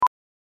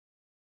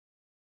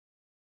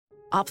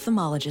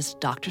Ophthalmologist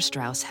Dr.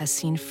 Strauss has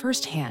seen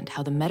firsthand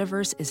how the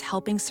metaverse is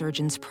helping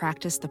surgeons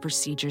practice the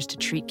procedures to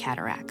treat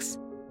cataracts.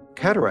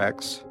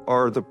 Cataracts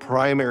are the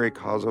primary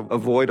cause of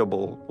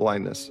avoidable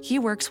blindness. He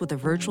works with a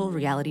virtual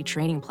reality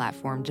training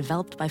platform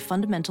developed by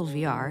Fundamental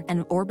VR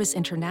and Orbis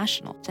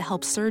International to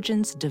help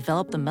surgeons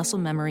develop the muscle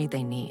memory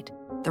they need.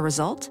 The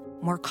result?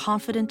 More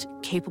confident,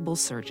 capable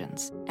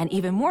surgeons. And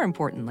even more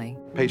importantly,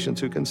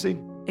 Patients who can see.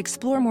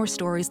 explore more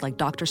stories like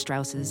Dr.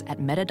 Strauss's at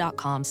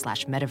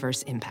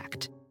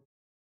meta.com/metaverseimpact.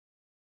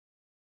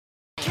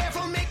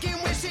 Careful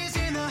making wishes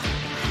in the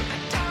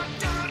dark,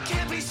 dark,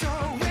 can't be sure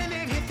when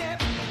they hit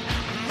that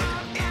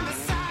mark and the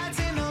sides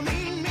in the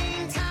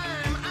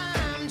meantime.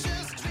 I'm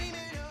just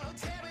dreaming of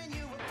tearing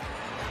you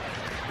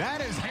apart.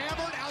 That is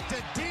hammered out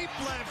to deep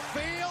left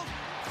field.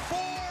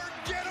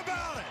 Forget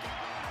about it.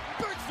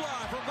 Big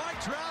fly from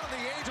Mike Trout,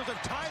 and the Angels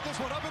have tied this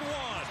one up at 1.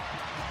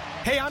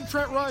 Hey, I'm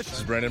Trent Rush. This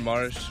is Brendan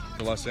Marsh,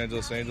 the Los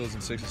Angeles Angels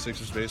and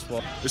 66ers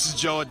baseball. This is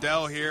Joe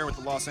Adele here with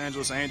the Los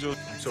Angeles Angels.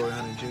 I'm Torrey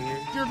Hunter Jr.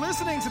 You're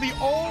listening to the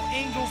All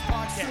Angels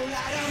podcast.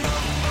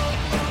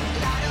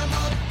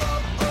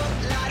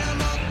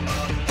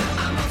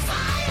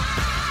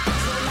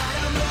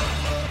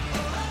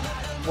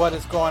 What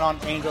is going on,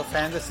 Angel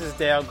fans? This is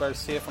Dale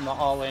Garcia from the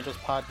All Angels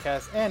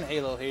podcast and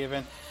Halo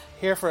Haven,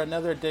 here for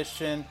another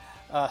edition,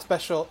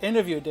 special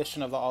interview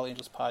edition of the All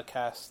Angels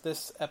podcast.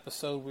 This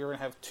episode, we're going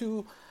to have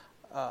two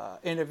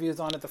interviews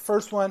on it. The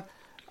first one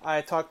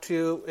I talked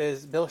to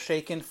is Bill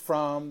Shaikin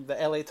from the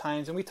LA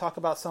Times, and we talk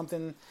about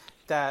something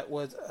that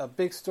was a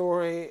big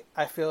story,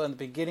 I feel, in the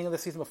beginning of the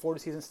season, before the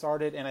season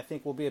started, and I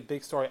think will be a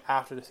big story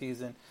after the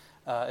season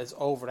is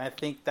over. And I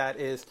think that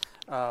is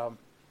the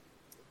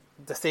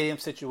stadium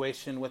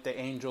situation with the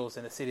Angels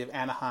and the city of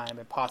Anaheim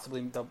and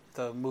possibly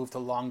the move to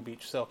Long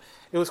Beach. So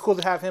it was cool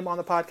to have him on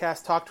the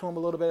podcast, talk to him a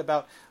little bit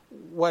about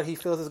what he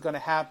feels is going to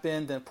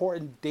happen, the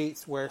important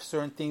dates where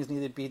certain things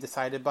need to be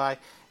decided by,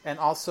 and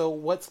also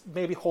what's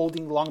maybe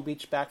holding Long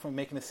Beach back from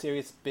making a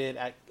serious bid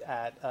at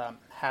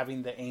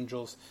having the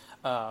Angels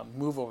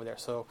move over there.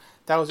 So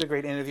that was a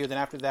great interview. Then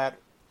after that,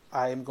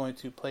 I am going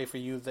to play for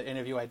you the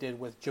interview I did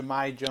with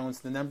Jahmai Jones,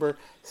 the number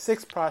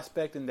 6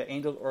 prospect in the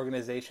Angels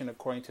organization,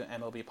 according to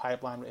MLB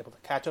Pipeline. We're able to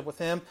catch up with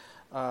him,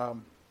 talk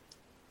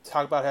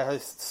about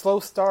his slow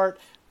start,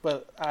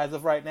 but as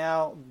of right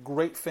now,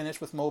 great finish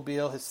with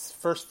Mobile, his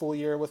first full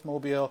year with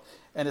Mobile,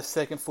 and his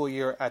second full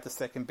year at the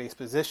second base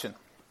position.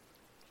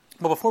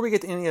 But before we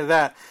get to any of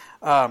that,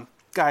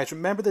 guys,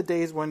 remember the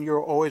days when you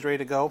were always ready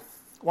to go?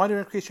 Want to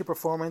increase your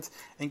performance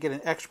and get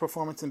an extra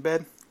performance in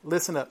bed?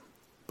 Listen up.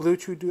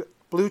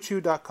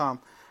 BlueChew.com.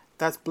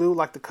 That's blue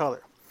like the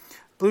color.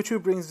 Blue Chew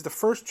brings the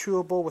first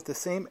chewable with the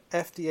same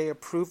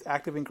FDA-approved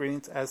active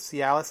ingredients as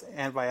Cialis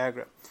and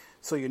Viagra,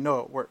 so you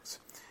know it works.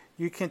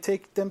 You can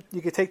take them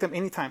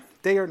anytime,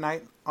 day or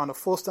night, on a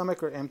full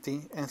stomach or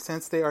empty, and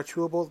since they are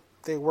chewable,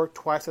 they work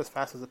twice as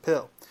fast as a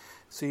pill,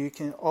 so you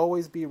can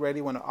always be ready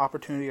when an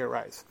opportunity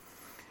arises.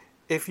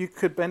 If you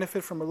could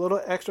benefit from a little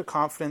extra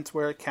confidence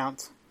where it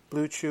counts,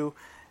 Blue Chew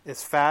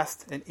is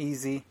fast and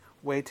easy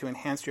way to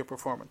enhance your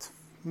performance.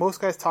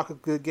 Most guys talk a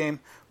good game,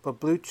 but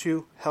Blue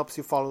Chew helps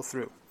you follow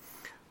through.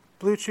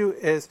 Blue Chew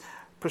is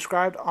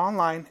prescribed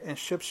online and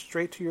shipped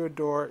straight to your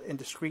door in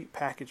discreet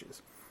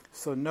packages.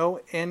 So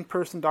no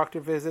in-person doctor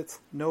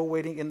visits, no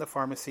waiting in the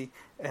pharmacy,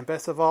 and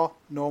best of all,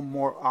 no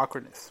more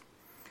awkwardness.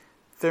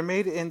 They're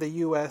made in the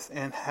U.S.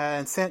 and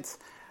since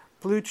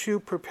Blue Chew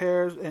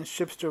prepares and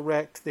ships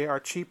direct, they are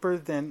cheaper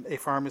than a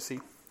pharmacy.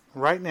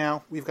 Right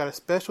now, we've got a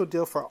special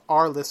deal for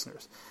our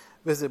listeners.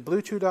 Visit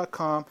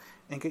BlueChew.com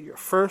and get your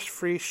first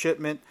free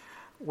shipment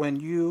when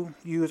you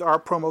use our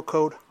promo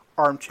code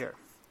ARMCHAIR.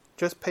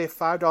 Just pay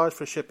 $5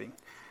 for shipping.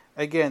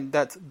 Again,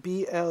 that's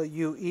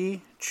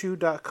BLUE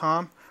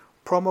Chew.com,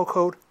 promo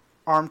code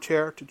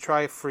ARMCHAIR to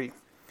try it free.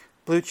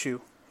 Blue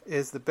Chew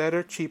is the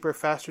better, cheaper,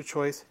 faster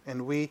choice,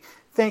 and we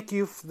thank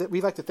you.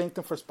 We'd like to thank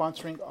them for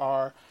sponsoring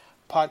our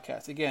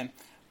podcast. Again,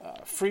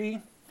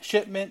 free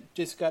shipment,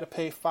 just got to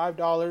pay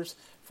 $5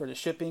 for the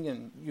shipping,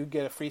 and you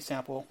get a free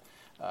sample.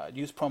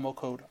 Use promo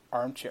code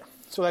ARMCHAIR.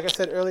 So like I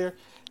said earlier,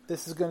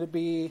 this is going to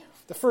be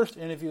the first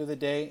interview of the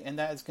day, and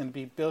that is going to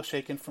be Bill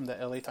Shaikin from the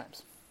LA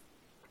Times.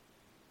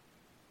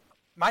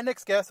 My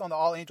next guest on the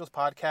All Angels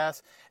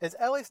podcast is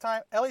LA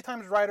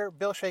Times writer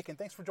Bill Shaikin.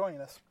 Thanks for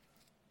joining us.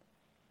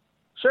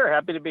 Sure,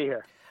 happy to be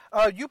here.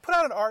 You put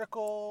out an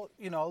article,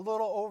 a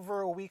little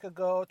over a week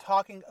ago,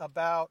 talking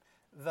about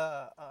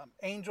the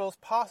Angels'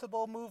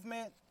 possible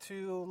movement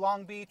to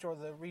Long Beach or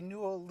the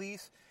renewal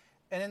lease.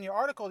 And in your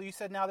article, you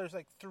said now there's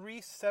like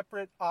 3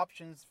 separate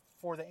options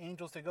for the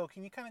Angels to go.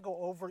 Can you kind of go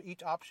over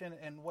each option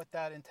and what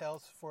that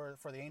entails for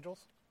the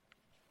Angels?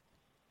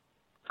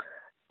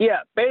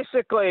 Yeah,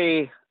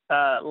 basically,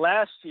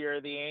 last year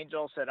the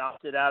Angels had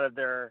opted out of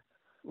their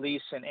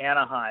lease in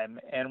Anaheim.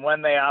 And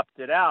when they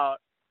opted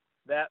out,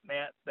 that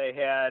meant they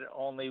had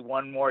only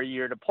one more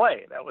year to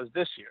play. That was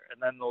this year.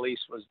 And then the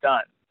lease was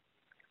done.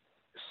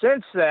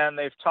 Since then,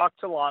 they've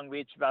talked to Long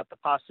Beach about the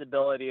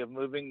possibility of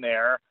moving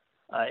there.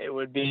 It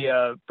would be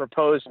a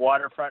proposed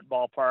waterfront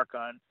ballpark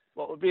on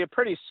what would be a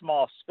pretty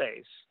small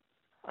space.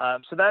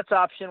 So that's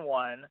option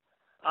one.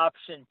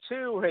 Option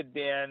two had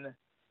been,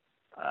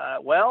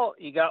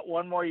 you got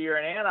one more year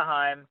in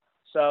Anaheim.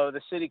 So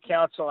the city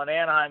council in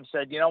Anaheim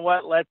said, you know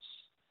what, let's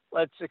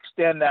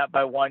extend that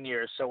by 1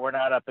 year so we're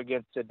not up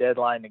against a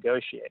deadline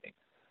negotiating.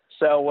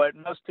 So what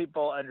most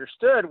people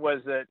understood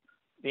was that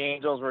the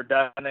Angels were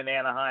done in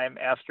Anaheim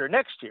after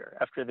next year,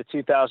 after the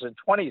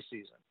 2020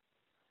 season.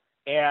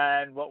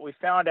 And what we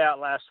found out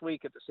last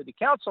week at the city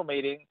council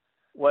meeting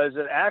was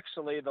that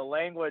actually the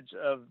language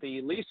of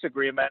the lease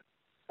agreement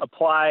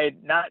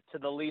applied not to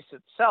the lease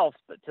itself,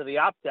 but to the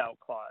opt-out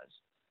clause.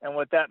 And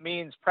what that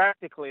means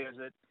practically is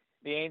that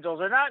the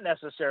Angels are not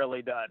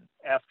necessarily done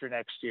after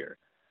next year.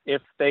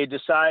 If they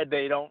decide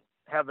they don't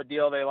have a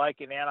deal they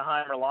like in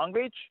Anaheim or Long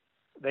Beach,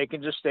 they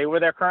can just stay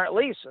with their current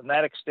lease, and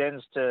that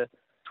extends to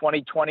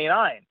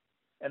 2029.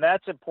 And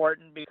that's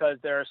important because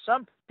there are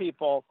some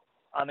people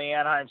on the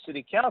Anaheim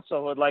City Council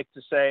who would like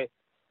to say,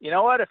 you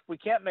know what, if we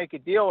can't make a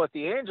deal with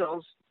the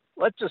Angels,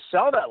 let's just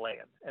sell that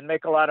land and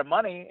make a lot of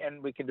money,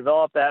 and we can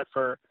develop that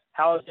for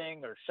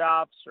housing or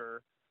shops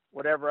or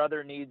whatever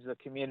other needs the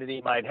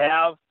community might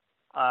have.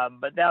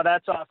 But now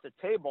that's off the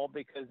table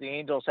because the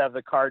Angels have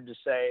the card to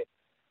say,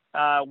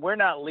 we're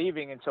not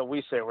leaving until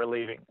we say we're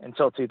leaving,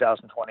 until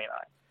 2029.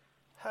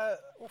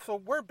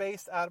 So we're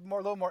based out of a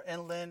little more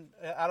inland,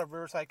 out of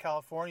Riverside,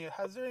 California.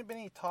 Has there been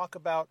any talk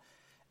about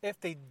if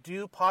they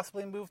do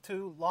possibly move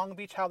to Long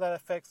Beach, how that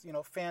affects,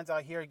 fans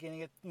out here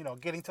getting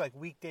to like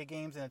weekday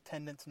games and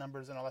attendance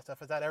numbers and all that stuff?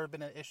 Has that ever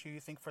been an issue,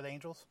 you think, for the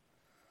Angels?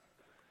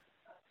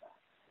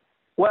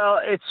 Well,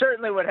 it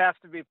certainly would have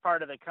to be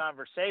part of the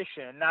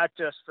conversation, not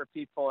just for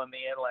people in the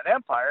Inland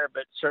Empire,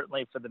 but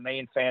certainly for the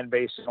main fan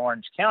base in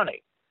Orange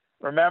County.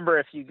 Remember,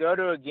 if you go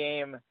to a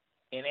game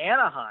in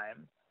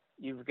Anaheim,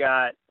 you've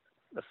got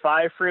the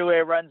 5 freeway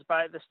runs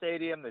by the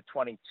stadium, the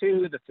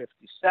 22, the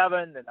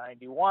 57, the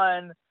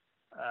 91,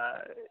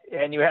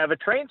 and you have a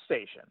train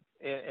station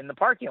in the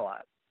parking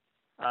lot.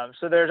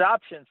 So there's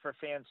options for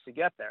fans to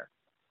get there.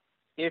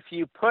 If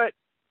you put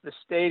the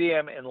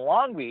stadium in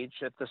Long Beach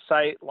at the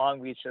site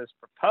Long Beach has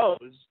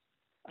proposed,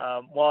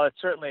 while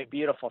it's certainly a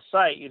beautiful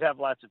site, you'd have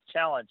lots of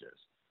challenges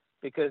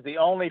because the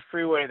only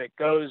freeway that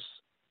goes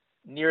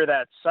near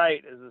that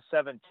site is the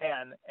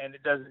 710, and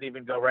it doesn't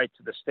even go right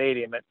to the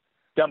stadium. It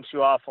dumps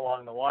you off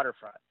along the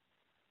waterfront.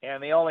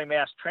 And the only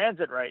mass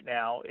transit right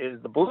now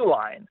is the Blue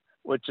Line,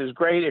 which is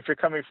great if you're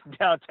coming from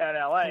downtown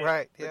LA.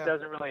 Right, yeah. It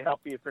doesn't really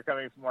help you if you're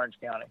coming from Orange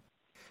County.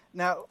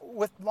 Now,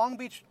 with Long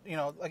Beach,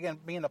 again,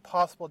 being a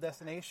possible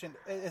destination,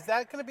 is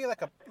that going to be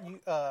like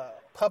a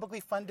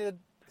publicly funded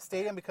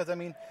stadium? Because,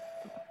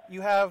 you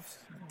have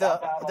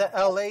the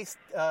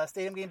LA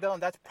stadium getting built,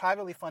 and that's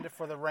privately funded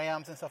for the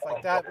Rams and stuff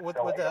like that. Would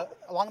the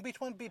Long Beach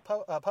one be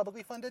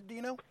publicly funded, do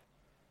you know?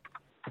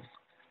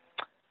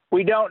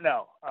 We don't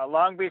know.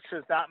 Long Beach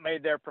has not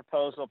made their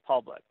proposal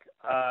public.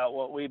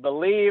 What we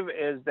believe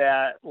is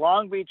that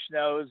Long Beach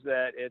knows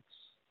that its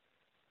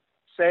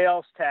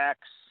sales tax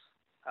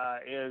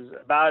is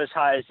about as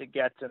high as it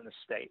gets in the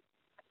state.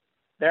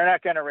 They're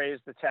not going to raise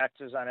the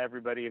taxes on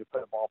everybody to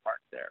put a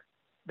ballpark there.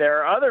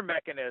 There are other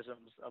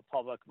mechanisms of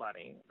public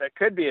money that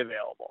could be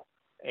available.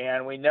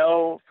 And we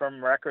know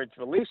from records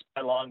released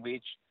by Long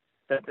Beach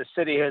that the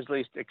city has at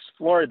least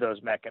explored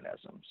those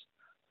mechanisms.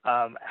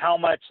 How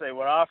much they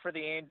would offer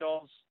the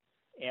Angels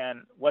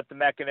and what the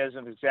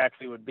mechanism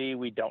exactly would be,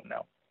 we don't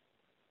know.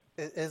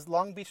 Is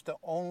Long Beach the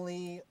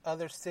only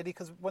other city?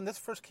 Because when this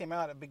first came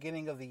out at the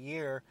beginning of the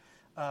year,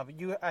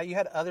 you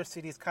had other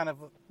cities kind of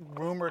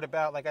rumored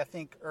about, like I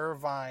think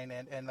Irvine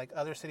and like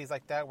other cities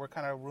like that were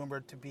kind of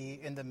rumored to be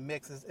in the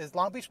mix. Is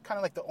Long Beach kind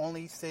of like the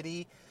only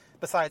city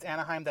besides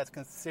Anaheim that's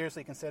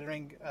seriously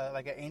considering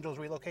like an Angels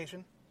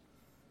relocation?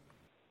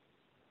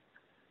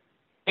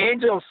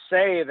 Angels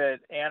say that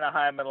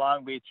Anaheim and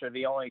Long Beach are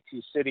the only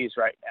two cities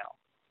right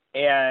now.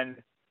 And,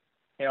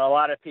 a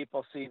lot of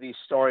people see these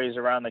stories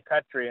around the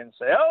country and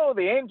say, oh,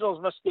 the Angels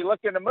must be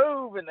looking to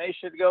move and they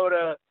should go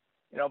to,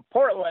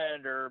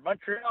 Portland or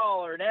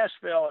Montreal or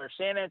Nashville or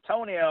San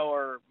Antonio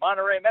or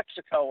Monterrey,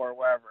 Mexico or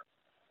wherever.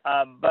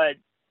 But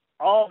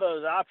all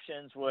those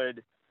options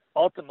would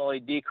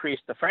ultimately decrease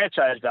the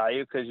franchise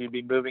value because you'd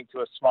be moving to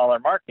a smaller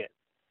market.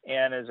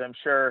 And as I'm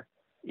sure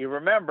you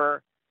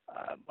remember,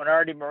 when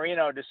Artie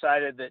Moreno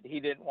decided that he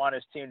didn't want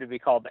his team to be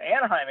called the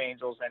Anaheim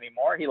Angels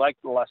anymore, he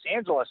liked the Los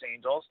Angeles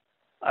Angels.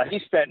 He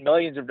spent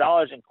millions of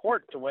dollars in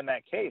court to win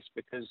that case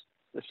because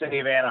the city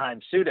of Anaheim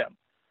sued him.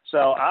 So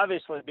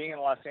obviously being in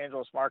the Los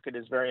Angeles market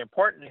is very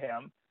important to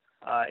him.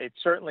 It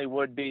certainly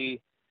would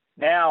be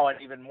now, and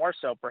even more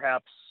so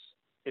perhaps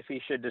if he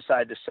should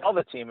decide to sell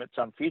the team at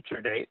some future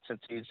date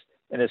since he's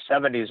in his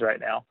 70s right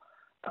now.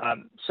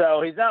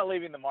 So he's not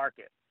leaving the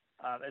market.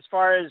 As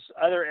far as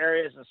other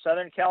areas in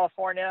Southern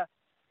California,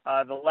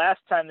 the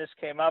last time this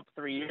came up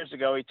 3 years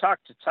ago, he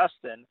talked to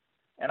Tustin,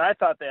 and I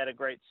thought they had a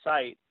great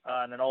site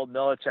on an old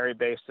military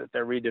base that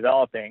they're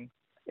redeveloping.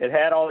 It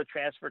had all the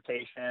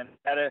transportation.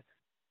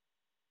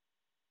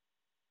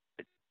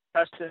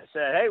 Tustin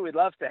said, hey, we'd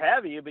love to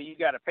have you, but you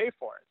got to pay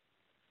for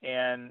it.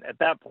 And at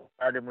that point,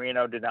 Artie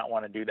Moreno did not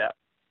want to do that.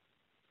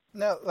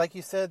 Now, like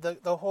you said,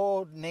 the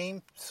whole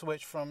name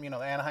switch from the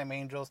Anaheim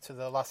Angels to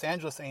the Los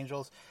Angeles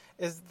Angels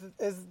is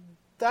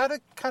that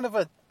a kind of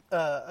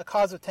a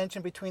cause of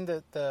tension between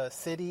the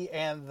city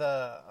and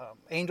the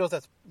Angels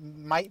that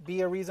might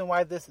be a reason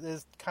why this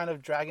is kind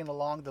of dragging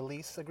along the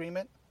lease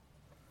agreement?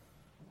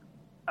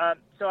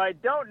 So I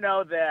don't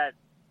know that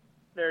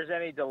there's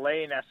any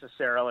delay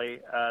necessarily.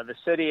 The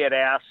city had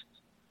asked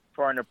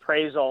for an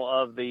appraisal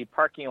of the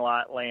parking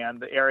lot land,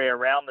 the area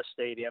around the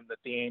stadium that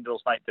the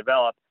Angels might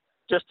develop,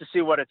 just to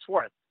see what it's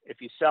worth,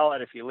 if you sell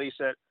it, if you lease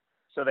it,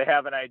 so they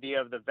have an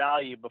idea of the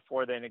value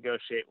before they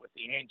negotiate with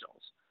the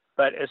Angels.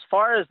 But as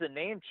far as the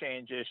name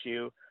change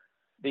issue,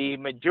 the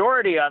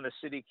majority on the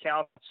city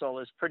council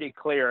is pretty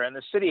clear, and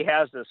the city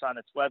has this on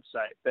its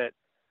website, that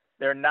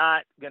they're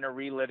not going to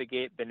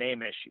relitigate the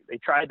name issue. They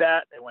tried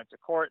that. They went to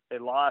court. They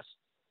lost.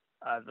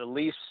 The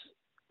lease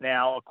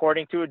now,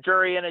 according to a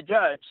jury and a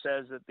judge,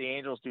 says that the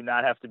Angels do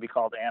not have to be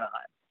called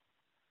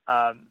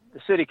Anaheim.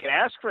 The city can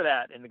ask for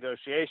that in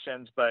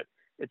negotiations, but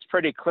it's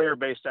pretty clear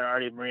based on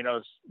Artie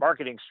Moreno's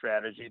marketing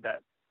strategy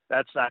that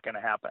that's not going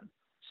to happen.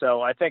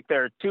 So I think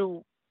there are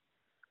two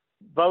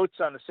votes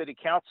on the city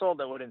council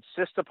that would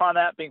insist upon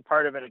that being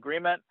part of an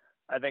agreement.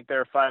 I think there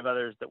are 5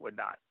 others that would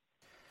not.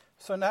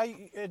 So now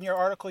in your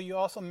article, you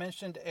also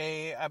mentioned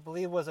I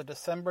believe it was a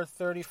December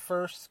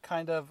 31st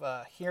kind of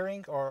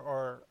hearing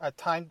or a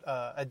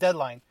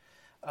deadline.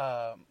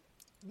 Now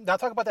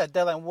talk about that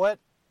deadline. What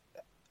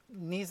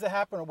needs to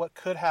happen or what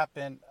could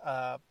happen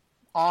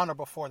on or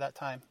before that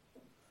time?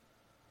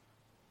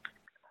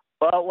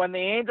 Well, when the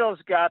Angels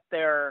got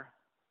their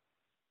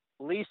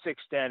lease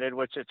extended,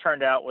 which it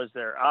turned out was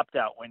their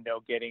opt-out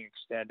window getting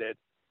extended,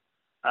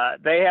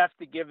 they have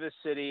to give the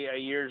city a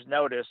year's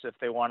notice if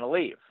they want to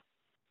leave.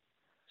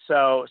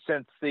 So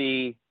since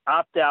the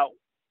opt-out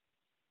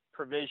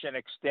provision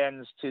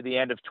extends to the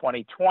end of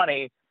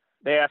 2020,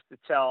 they have to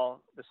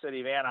tell the city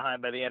of Anaheim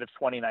by the end of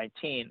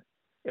 2019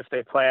 if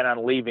they plan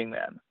on leaving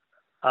then.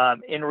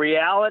 In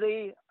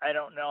reality, I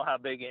don't know how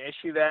big an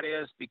issue that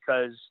is,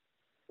 because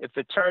if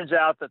it turns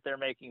out that they're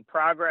making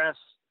progress,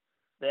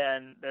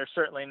 then there's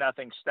certainly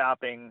nothing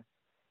stopping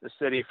the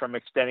city from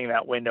extending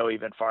that window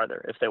even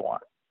farther if they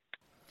want.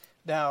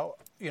 Now,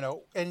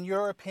 in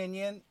your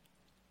opinion,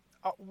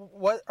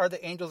 what are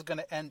the Angels going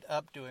to end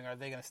up doing? Are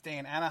they going to stay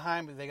in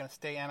Anaheim? Are they going to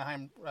stay in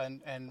Anaheim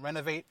and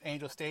renovate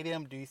Angel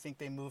Stadium? Do you think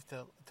they move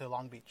to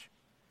Long Beach?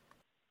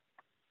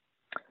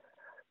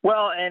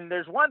 Well, and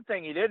there's one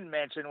thing you didn't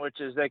mention, which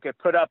is they could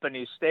put up a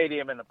new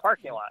stadium in the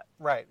parking lot.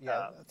 Right,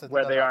 yeah.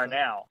 Where they are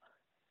now.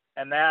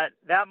 And that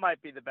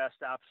might be the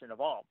best option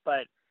of all.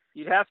 But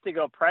you'd have to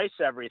go price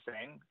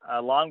everything.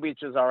 Long Beach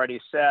has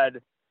already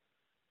said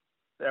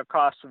their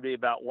cost would be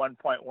about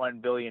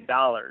 $1.1 billion.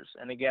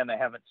 And again, they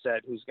haven't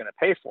said who's going to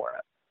pay for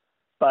it.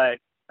 But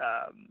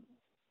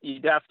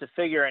you'd have to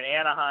figure in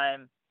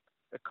Anaheim,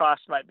 the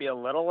cost might be a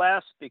little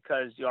less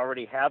because you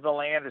already have the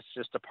land. It's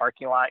just a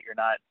parking lot. You're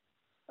not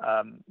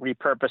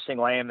repurposing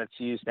land that's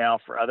used now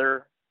for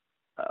other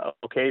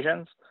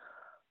occasions.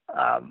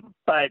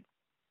 But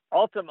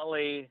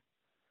ultimately,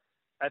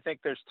 I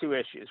think there's 2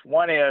 issues.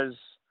 One is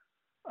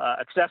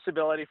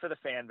accessibility for the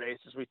fan base.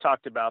 As we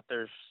talked about,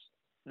 there's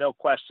no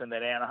question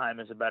that Anaheim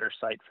is a better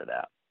site for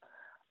that.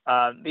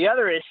 The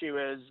other issue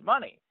is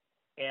money.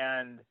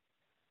 And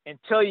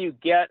until you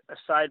get a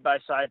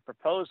side-by-side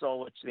proposal,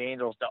 which the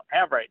Angels don't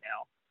have right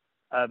now,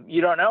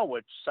 you don't know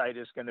which site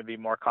is going to be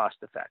more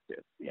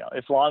cost-effective.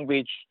 If Long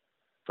Beach,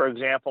 for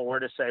example, were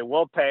to say,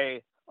 we'll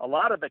pay a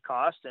lot of the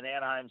cost, and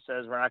Anaheim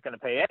says we're not going to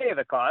pay any of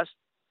the cost,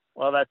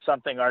 well, that's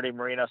something Artie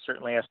Moreno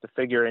certainly has to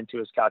figure into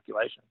his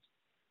calculations.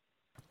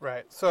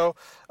 Right. So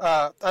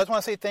I just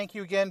want to say thank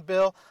you again,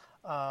 Bill.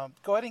 Go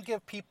ahead and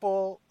give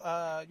people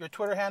your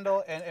Twitter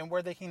handle and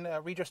where they can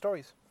read your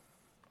stories.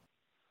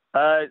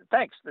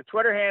 Thanks. The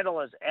Twitter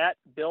handle is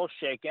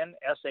 @BillShaikin,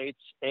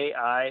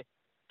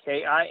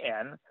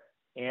 SHAIKIN.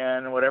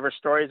 And whatever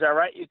stories I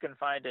write, you can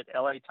find at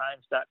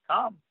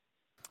latimes.com.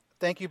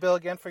 Thank you, Bill,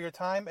 again for your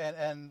time,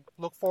 and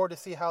look forward to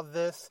see how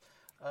this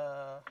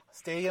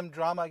stadium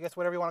drama, I guess,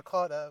 whatever you want to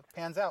call it,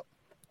 pans out.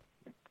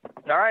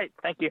 All right.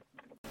 Thank you.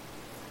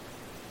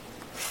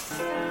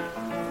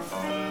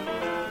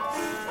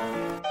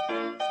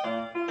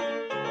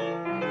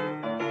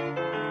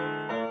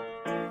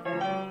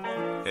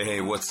 Hey,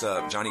 what's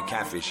up? Johnny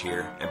Catfish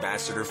here,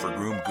 ambassador for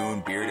Groom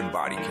Goon Beard and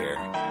Body Care.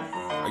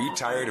 Are you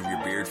tired of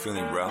your beard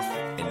feeling rough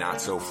and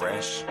not so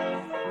fresh?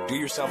 Do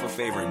yourself a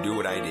favor and do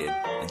what I did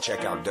and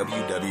check out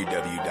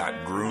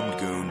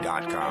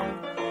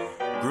www.groomgoon.com.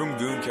 Groom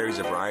Goon carries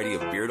a variety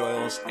of beard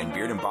oils and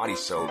beard and body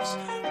soaps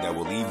that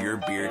will leave your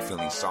beard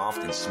feeling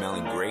soft and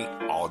smelling great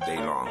all day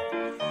long.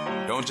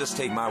 Don't just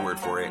take my word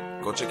for it.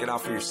 Go check it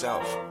out for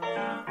yourself.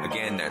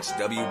 Again, that's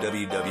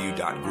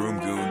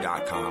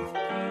www.groomgoon.com.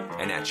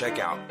 And at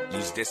checkout,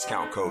 use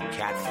discount code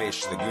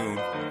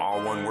CATFISHTHEGOON,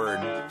 all one word,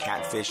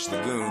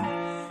 CATFISHTHEGOON,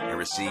 and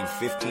receive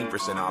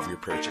 15% off your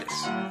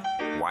purchase.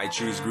 Why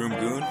choose Groom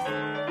Goon?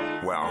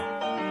 Well,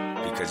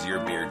 because your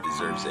beard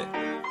deserves it.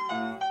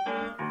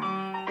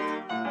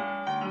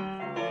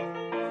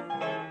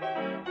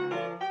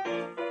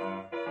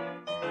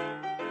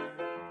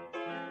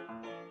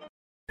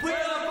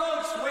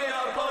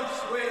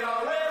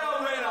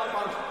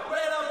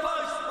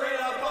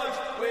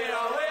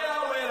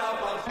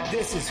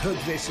 This is Hood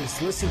Vicious.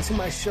 Listen to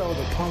my show,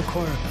 The Punk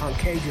Corner, on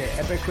KJ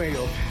Epic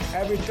Radio,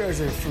 every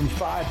Thursday from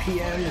 5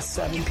 p.m. to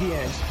 7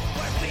 p.m.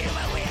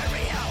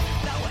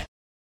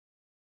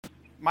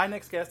 My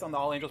next guest on the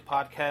All Angels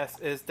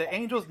podcast is the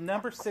Angels'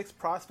 number 6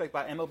 prospect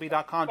by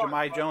MLB.com,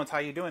 Jahmai Jones. How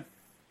you doing?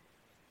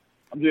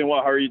 I'm doing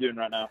well. How are you doing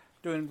right now?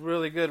 Doing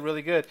really good,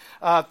 really good.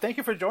 Thank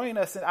you for joining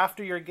us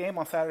after your game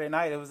on Saturday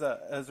night. It was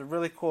a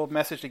really cool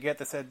message to get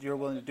that said you're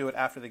willing to do it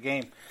after the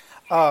game.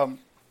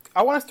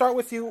 I want to start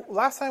with you.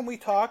 Last time we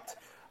talked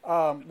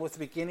was the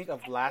beginning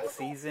of last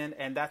season,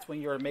 and that's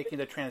when you were making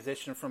the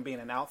transition from being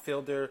an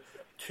outfielder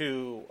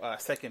to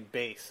second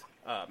base.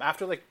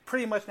 After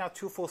pretty much now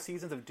 2 full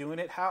seasons of doing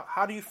it,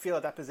 how do you feel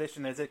at that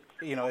position? Is it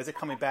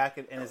coming back,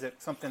 and is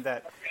it something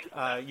that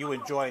you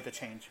enjoy the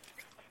change?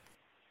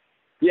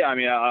 Yeah, I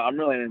mean, I'm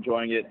really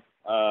enjoying it.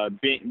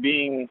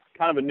 Being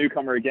kind of a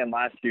newcomer again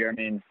last year, I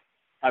mean,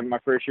 having my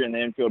first year in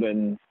the infield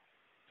and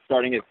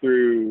starting it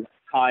through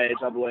high A,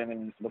 double A, and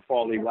then the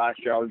fall league last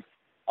year, I was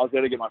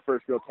able to get my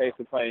first real taste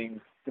of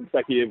playing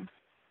consecutive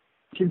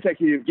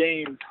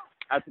games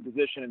at the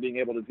position, and being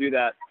able to do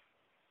that.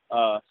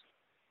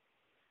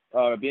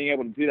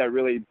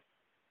 Really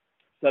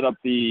set up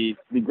the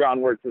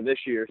groundwork for this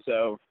year.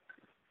 So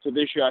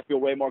this year I feel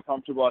way more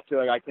comfortable. I feel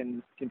like I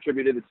can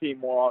contribute to the team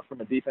more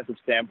from a defensive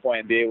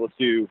standpoint and be able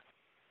to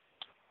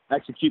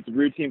execute the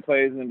routine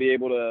plays and then be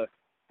able to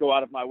go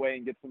out of my way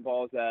and get some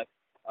balls that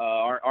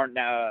aren't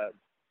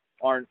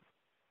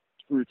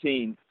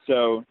routine.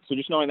 So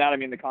just knowing that, I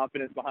mean, the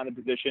confidence behind the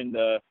position,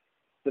 the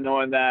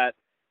knowing that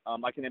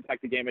I can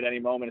impact the game at any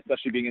moment,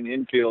 especially being in the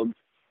infield,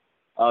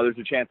 there's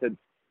a chance that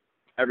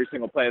every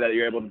single play that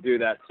you're able to do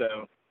that.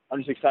 So I'm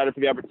just excited for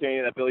the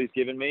opportunity that Billy's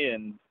given me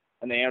and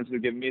the answers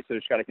have given me. So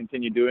just got to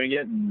continue doing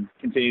it and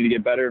continue to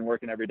get better and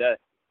working every day.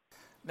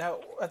 Now,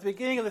 at the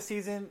beginning of the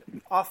season,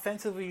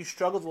 offensively, you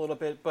struggled a little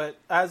bit, but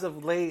as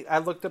of late, I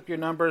looked up your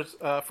numbers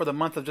for the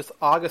month of just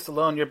August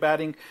alone. You're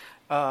batting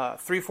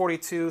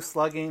 .342,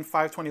 slugging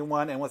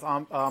 .521, and with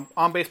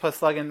on base plus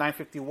slugging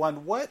 .951.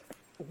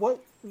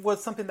 What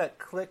was something that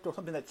clicked or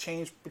something that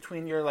changed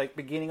between your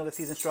beginning of the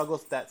season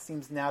struggles that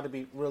seems now to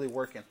be really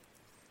working?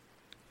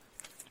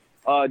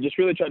 Just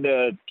really tried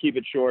to keep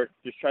it short.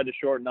 Just tried to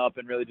shorten up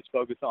and really just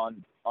focus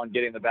on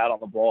getting the bat on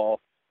the ball.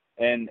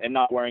 And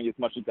not worrying as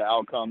much as the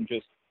outcome,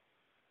 just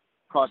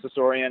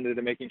process-oriented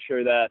and making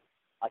sure that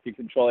I could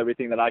control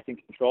everything that I can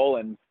control.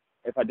 And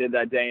if I did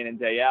that day in and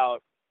day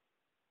out,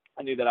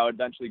 I knew that I would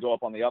eventually go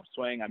up on the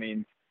upswing. I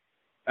mean,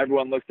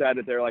 everyone looks at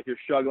it, they're like, you're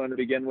struggling to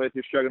begin with.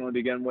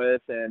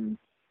 And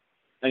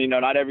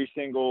not every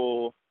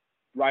single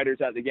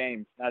writer's at the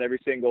game. Not every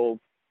single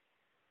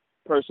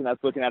person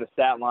that's looking at a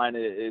stat line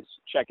is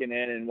checking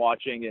in and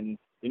watching, and,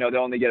 they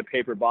only get a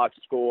paper box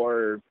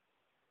score.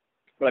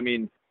 But, I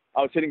mean, I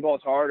was hitting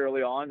balls hard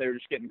early on. They were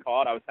just getting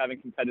caught. I was having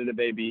competitive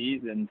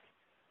ABs and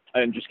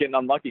just getting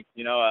unlucky.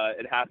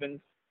 It happens.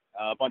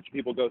 A bunch of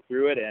people go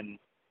through it. And,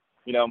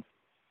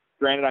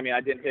 granted, I mean,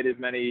 I didn't hit as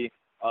many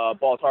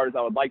balls hard as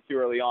I would like to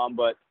early on,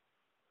 but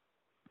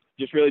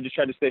just tried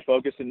to stay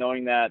focused and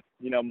knowing that,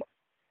 I'm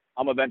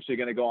eventually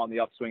going to go on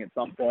the upswing at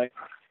some point,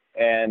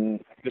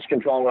 and just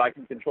controlling what I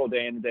can control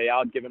day in and day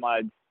out, giving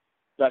my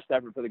best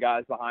effort for the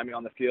guys behind me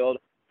on the field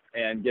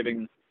and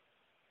giving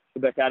the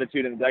best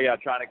attitude in the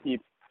dugout, trying to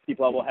keep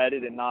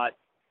level-headed and not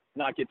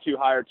get too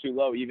high or too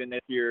low, even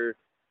if you're,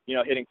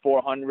 hitting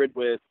 400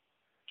 with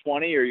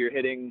 20 or you're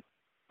hitting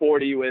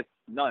 40 with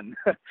none.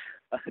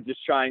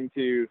 Just trying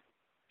to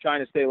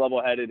stay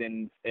level-headed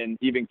and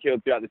even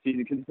keeled throughout the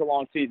season, because it's a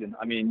long season.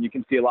 I mean, you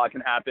can see a lot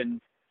can happen.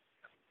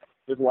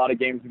 There's a lot of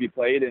games to be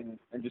played, and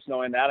just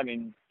knowing that, I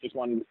mean, just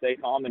wanted to stay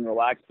calm and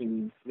relaxed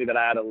and knew that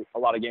I had a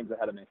lot of games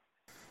ahead of me.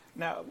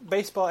 Now,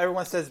 baseball,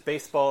 everyone says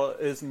baseball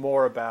is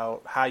more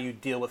about how you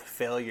deal with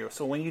failure.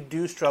 So when you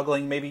do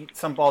struggling, maybe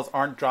some balls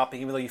aren't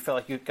dropping, even though you feel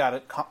like you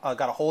got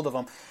a hold of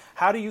them.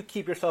 How do you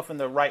keep yourself in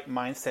the right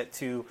mindset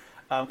to,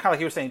 kind of like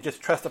you were saying,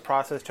 just trust the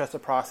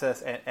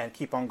process, and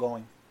keep on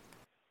going?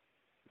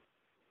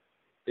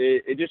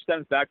 It just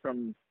stems back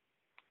from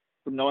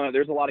knowing that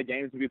there's a lot of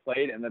games to be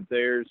played and that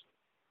there's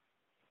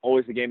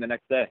always a game the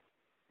next day.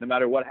 No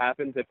matter what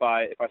happens, if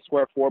I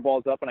square 4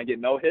 balls up and I get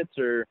no hits,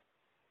 or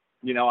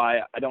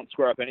I don't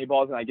square up any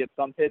balls and I get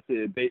some hits,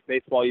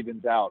 baseball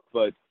evens out.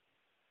 But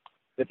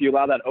if you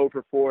allow that 0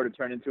 for 4 to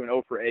turn into an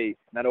 0 for 8, and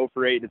that 0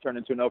 for 8 to turn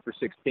into an 0 for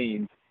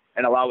 16,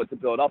 and allow it to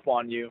build up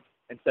on you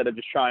instead of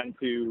just trying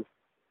to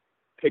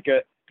pick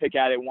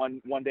at it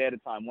one day at a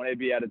time, one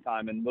AB at a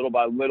time, and little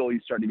by little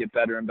you start to get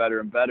better and better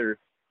and better.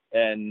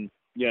 And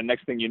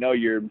next thing you know,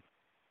 you're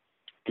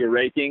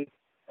raking,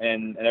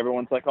 and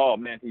everyone's like, oh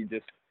man, he's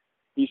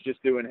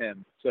just doing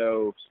him.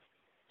 So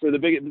the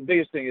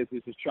biggest thing is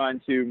just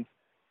trying to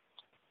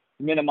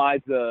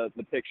minimize the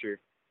picture.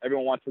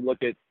 Everyone wants to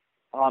look at,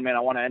 oh man,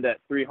 I want to end at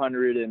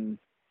 300 and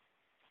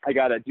I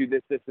got to do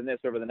this, and this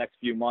over the next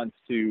few months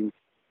to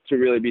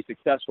really be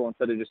successful,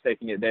 instead of just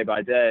taking it day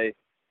by day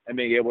and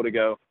being able to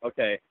go,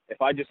 okay, if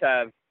I just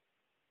have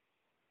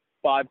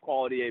 5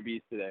 quality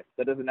ABs today,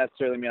 that doesn't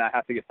necessarily mean I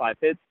have to get 5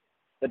 hits.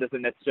 That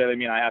doesn't necessarily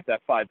mean I have to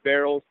have 5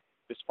 barrels.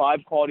 just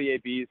 5 quality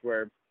ABs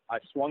where I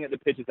swung at the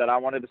pitches that I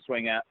wanted to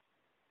swing at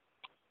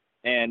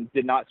and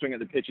did not swing at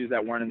the pitches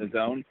that weren't in the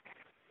zone,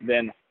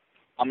 then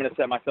I'm going to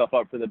set myself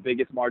up for the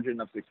biggest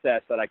margin of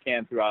success that I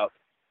can throughout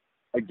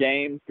a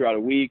game, throughout a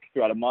week,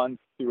 throughout a month,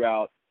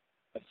 throughout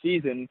a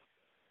season,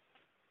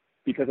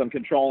 because I'm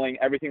controlling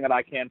everything that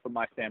I can from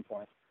my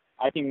standpoint.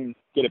 I can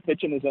get a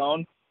pitch in the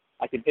zone.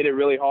 I can hit it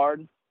really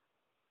hard.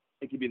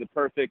 It could be the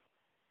perfect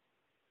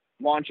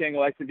launch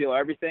angle, exit deal,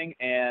 everything,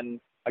 and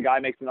a guy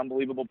makes an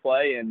unbelievable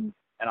play, and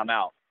I'm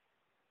out.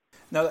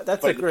 No,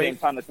 that's but a great. At the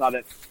same time, that's not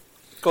it.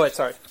 Go ahead.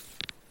 Sorry.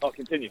 Oh,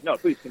 continue. No,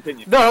 please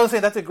continue. No, I was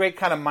saying that's a great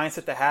kind of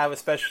mindset to have,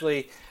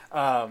 especially,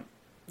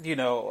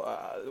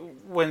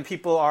 when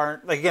people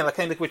aren't, like, again,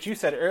 like what you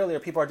said earlier,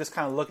 people are just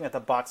kind of looking at the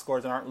box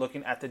scores and aren't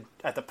looking at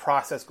the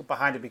process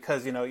behind it,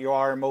 because, you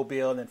are in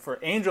Mobile, and then for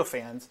Angel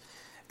fans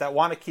that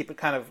want to keep a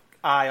kind of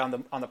eye on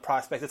the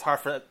prospects, it's hard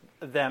for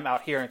them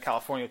out here in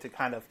California to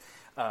kind of,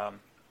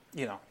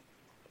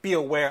 be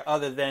aware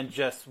other than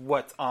just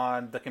what's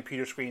on the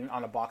computer screen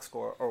on a box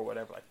score or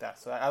whatever like that.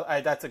 So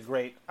that's a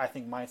great, I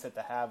think, mindset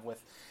to have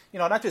with,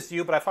 not just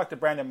you, but I've talked to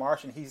Brandon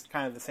Marsh, and he's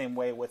kind of the same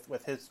way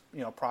with his,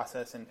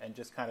 process and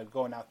just kind of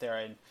going out there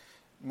and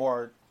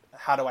more,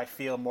 how do I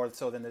feel, more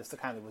so than just the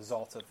kind of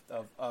results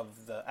of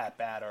the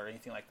at-bat or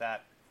anything like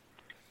that.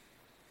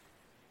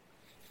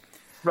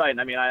 Right.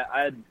 I mean,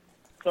 I had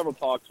several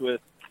talks with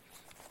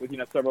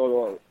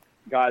several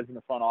guys in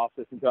the front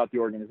office and throughout the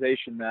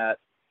organization that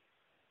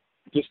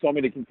just told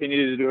me to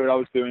continue to do what I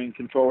was doing,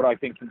 control what I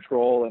can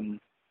control, and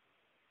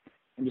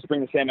just bring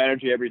the same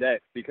energy every day,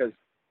 because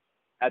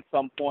at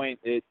some point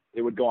it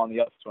would go on the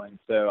upswing.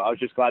 So I was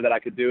just glad that I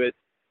could do it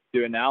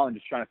now, and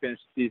just trying to finish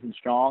the season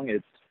strong.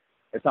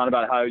 It's not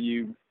about how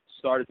you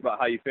start, it's about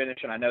how you finish.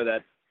 And I know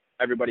that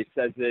everybody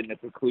says it and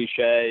it's a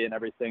cliche and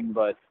everything,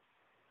 but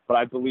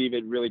I believe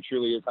it really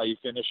truly is how you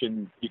finish,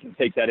 and you can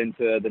take that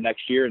into the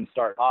next year and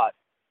start hot.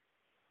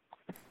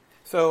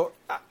 So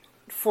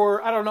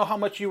I don't know how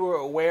much you were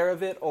aware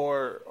of it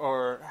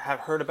or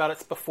have heard about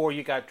it before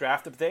you got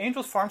drafted, but the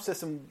Angels farm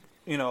system,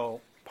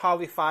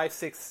 probably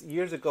 5-6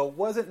 years ago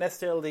wasn't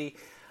necessarily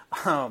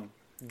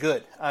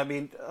good. I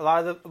mean, a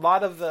lot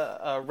of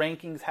the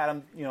rankings had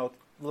them,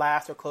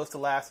 last or close to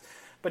last.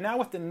 But now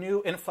with the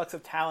new influx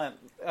of talent,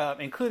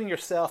 including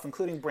yourself,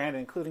 including Brandon,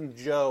 including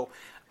Joe,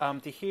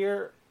 to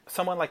hear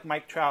someone like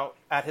Mike Trout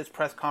at his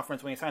press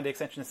conference when he signed the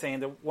extension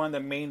saying that one of the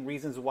main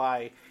reasons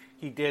why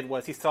he did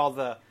was he saw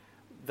the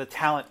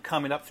talent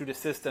coming up through the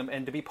system,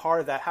 and to be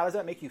part of that, how does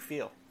that make you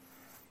feel?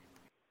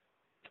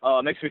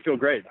 It makes me feel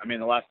great. I mean,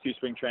 the last 2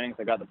 spring trainings,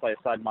 I got to play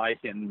aside Mike,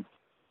 and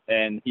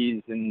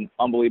he's an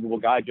unbelievable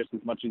guy just as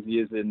much as he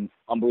is an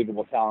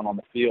unbelievable talent on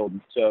the field.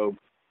 So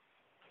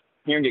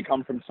hearing it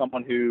come from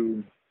someone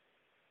who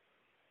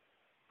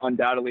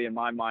undoubtedly, in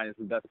my mind, is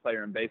the best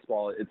player in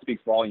baseball, it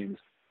speaks volumes.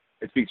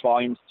 It speaks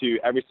volumes to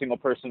every single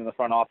person in the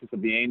front office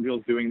of the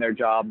Angels doing their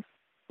job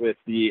with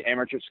the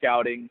amateur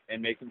scouting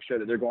and making sure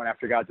that they're going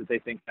after guys that they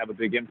think have a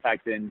big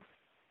impact in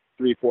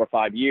 3, 4,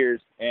 5 years.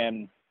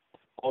 And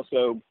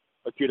also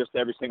a kudos to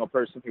every single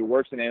person who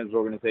works in the Angels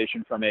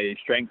organization, from a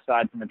strength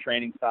side, from a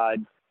training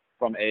side,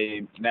 from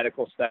a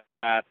medical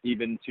staff,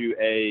 even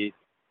to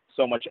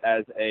so much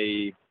as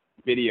a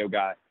video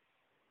guy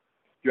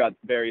throughout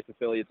various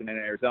affiliates in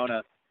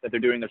Arizona, that they're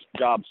doing their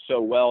job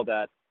so well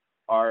that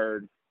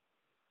our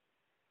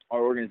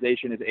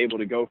organization is able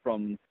to go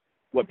from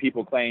what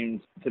people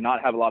claimed to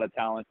not have a lot of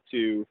talent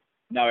to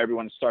now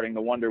everyone's starting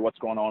to wonder what's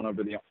going on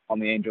on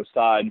the Angels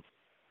side,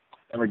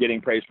 and we're getting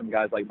praise from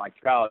guys like Mike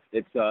Trout.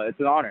 It's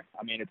an honor.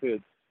 I mean,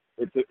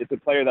 it's a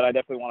player that I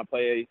definitely want to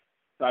play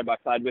side by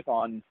side with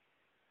on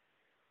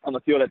the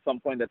field at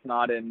some point. That's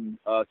not in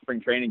a spring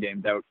training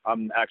game, that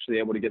I'm actually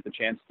able to get the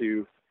chance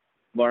to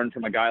learn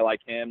from a guy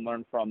like him,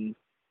 learn from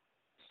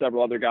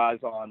several other guys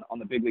on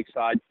the big league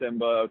side,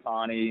 Simba,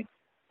 Otani,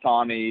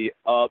 Tommy,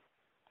 Up.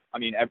 I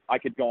mean, I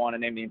could go on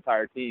and name the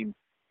entire team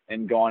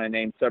and go on and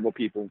name several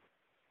people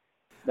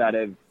that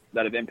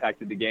have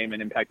impacted the game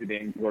and impacted the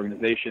Angels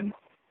organization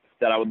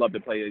that I would love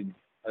to play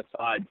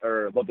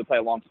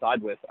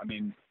alongside with. I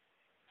mean,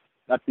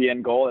 that's the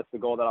end goal. That's the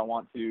goal that I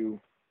want to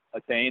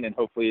attain, and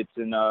hopefully it's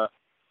in the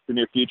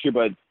near future.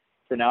 But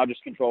for now,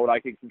 just control what I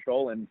can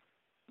control, and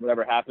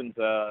whatever happens,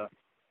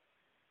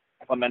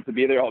 if I'm meant to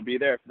be there, I'll be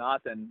there. If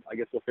not, then I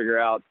guess we'll figure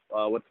out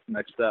what's the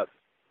next step.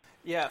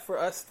 Yeah, for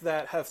us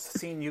that have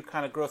seen you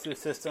kind of grow through the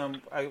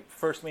system,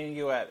 first meeting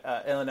you at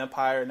Inland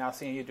Empire, now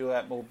seeing you do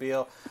at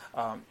Mobile,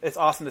 it's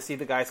awesome to see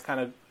the guys kind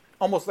of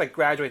almost like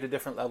graduate to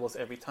different levels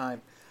every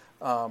time.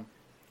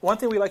 One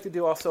thing we like to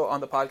do also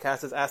on the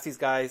podcast is ask these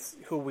guys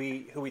who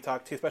we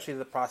talk to, especially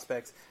the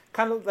prospects,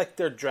 kind of like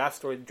their draft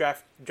story,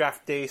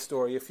 draft day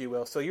story, if you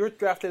will. So you were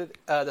drafted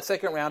the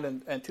second round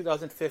in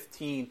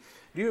 2015.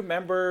 Do you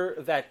remember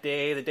that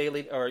day, the day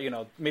lead, or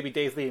maybe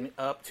days leading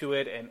up to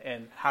it,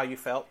 and how you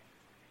felt?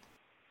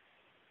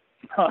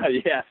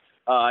 Yeah,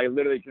 I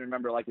literally can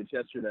remember like it's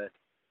yesterday.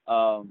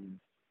 I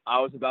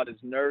was about as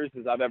nervous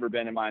as I've ever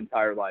been in my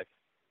entire life.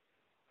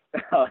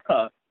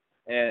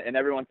 And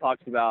everyone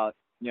talks about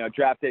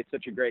draft day is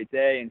such a great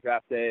day, and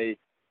draft day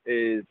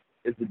is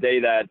the day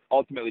that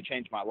ultimately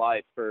changed my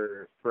life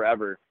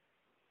forever.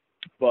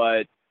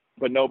 But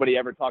nobody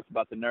ever talks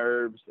about the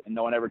nerves, and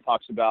no one ever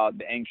talks about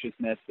the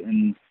anxiousness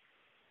and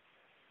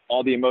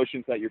all the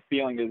emotions that you're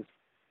feeling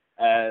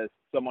as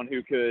someone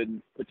who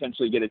could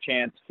potentially get a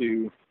chance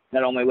to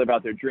not only live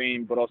out their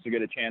dream, but also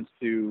get a chance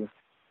to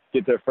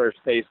get their first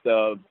taste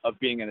of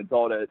being an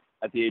adult at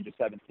the age of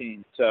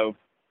 17. So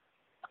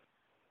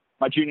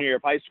my junior year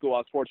of high school, I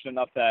was fortunate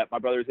enough that my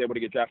brother was able to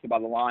get drafted by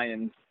the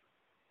Lions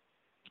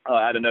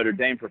out of Notre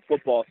Dame for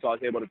football. So I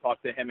was able to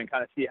talk to him and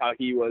kind of see how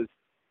he was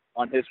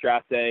on his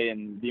draft day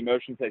and the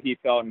emotions that he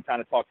felt, and kind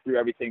of talk through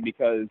everything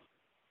because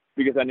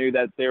I knew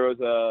that there was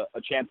a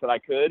chance that I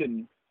could,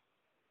 and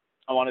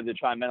I wanted to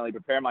try and mentally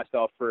prepare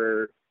myself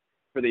for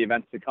the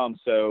events to come.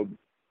 So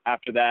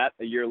after that,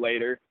 a year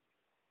later,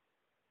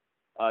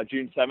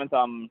 June 7th,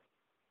 I'm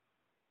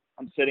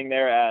sitting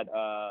there at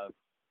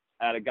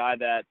a guy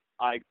that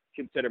I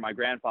consider my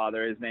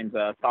grandfather. His name's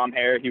Tom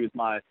Hare. He was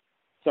my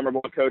summer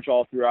ball coach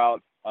all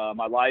throughout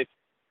my life,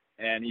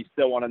 and he's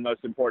still one of the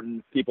most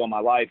important people in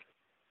my life.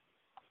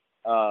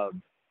 I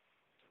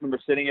remember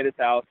sitting at his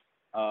house.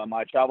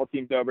 My travel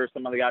team's over.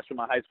 Some of the guys from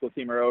my high school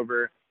team are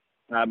over.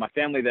 And I have my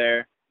family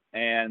there,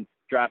 and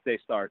draft day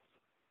starts.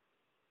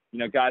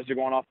 Guys are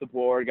going off the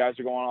board,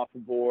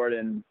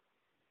 and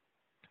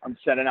I'm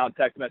sending out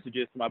text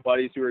messages to my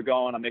buddies who are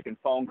going. I'm making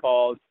phone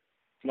calls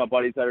to my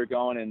buddies that are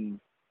going,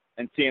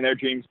 and seeing their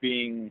dreams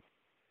being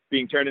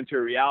turned into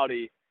a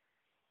reality.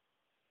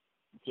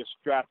 Just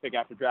draft pick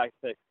after draft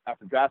pick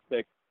after draft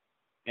pick.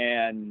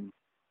 And,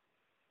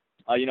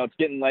 it's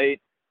getting late.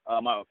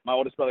 My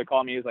oldest brother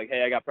called me. He was like,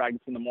 hey, I got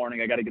practice in the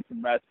morning. I got to get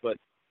some rest, but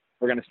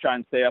we're going to try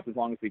and stay up as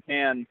long as we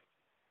can.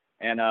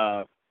 And,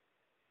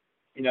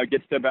 it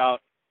gets to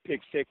about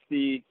pick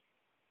 60.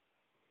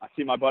 I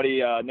see my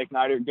buddy Nick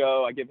Neidert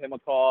go. I give him a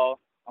call.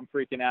 I'm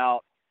freaking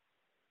out.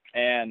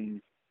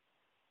 And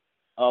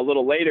a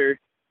little later,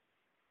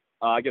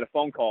 I get a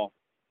phone call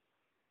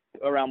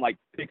around like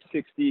pick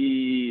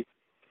 64-ish.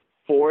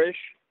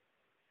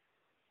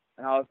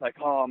 And I was like,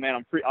 oh,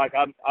 man,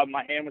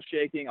 my hand was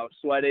shaking. I was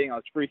sweating. I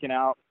was freaking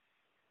out.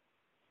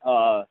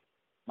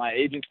 My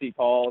agency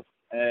calls,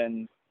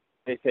 and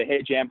they say,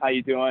 hey, Jam, how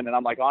you doing? And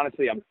I'm like,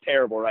 honestly, I'm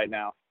terrible right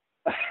now.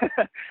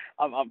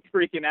 I'm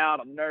freaking out.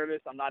 I'm nervous.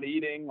 I'm not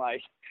eating.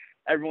 Like,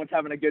 everyone's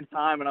having a good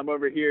time, and I'm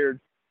over here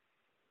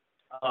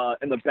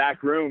in the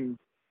back room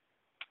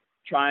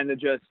trying to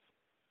just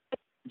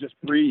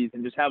breathe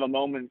and just have a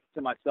moment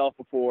to myself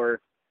before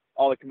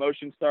all the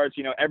commotion starts.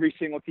 Every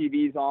single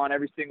TV's on,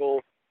 every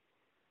single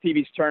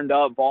TV's turned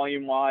up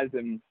volume-wise,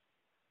 and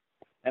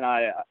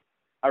I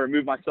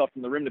removed myself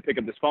from the room to pick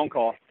up this phone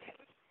call.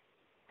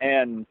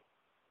 And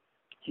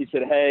he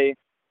said, hey,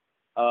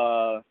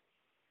 I'm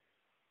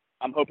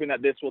hoping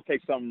that this will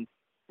take some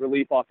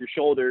relief off your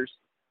shoulders.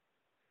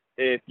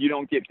 If you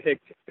don't get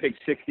pick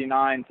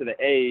 69 to the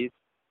A's,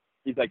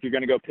 he's like, you're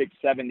going to go pick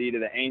 70 to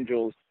the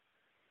Angels.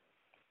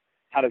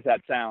 How does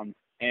that sound?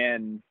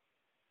 And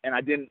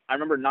I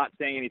remember not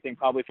saying anything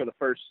probably for the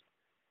first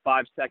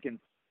 5 seconds.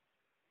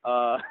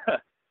 The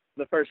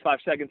first 5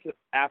 seconds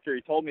after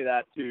he told me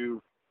that,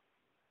 to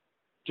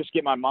just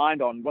get my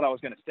mind on what I was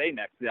going to say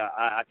next. Yeah,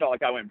 I felt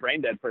like I went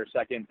brain dead for a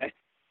second.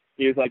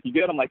 He was like, you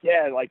good? I'm like,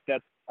 yeah, I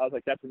was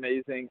like, that's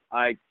amazing.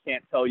 I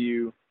can't tell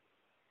you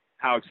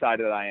how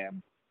excited I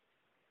am.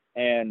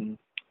 And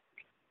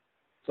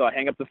so I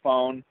hang up the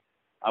phone.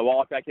 I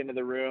walk back into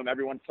the room.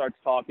 Everyone starts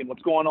talking.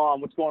 What's going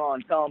on? What's going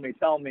on? Tell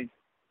me.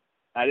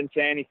 I didn't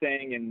say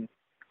anything. And,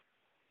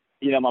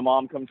 my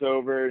mom comes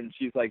over and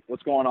she's like,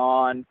 what's going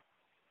on?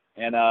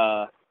 And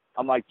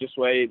I'm like, just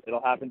wait.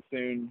 It'll happen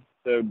soon.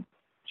 So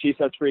she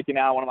starts freaking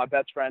out. One of my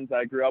best friends that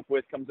I grew up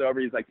with comes over.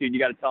 He's like, dude, you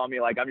got to tell me,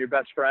 like, I'm your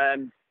best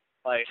friend.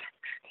 Like,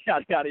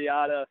 yada, yada,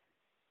 yada.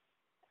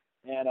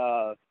 And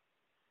I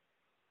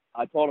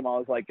told him, I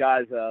was like,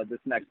 guys, this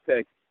next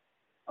pick,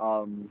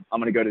 I'm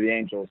going to go to the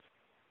Angels.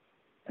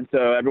 And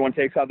so everyone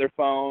takes out their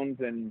phones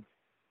and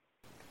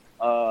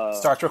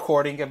starts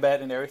recording in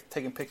bed and everything,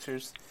 taking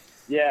pictures.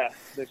 Yeah,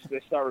 they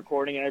start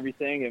recording and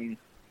everything, and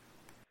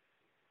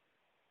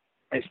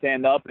they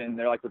stand up, and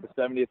they're like, with the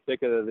 70th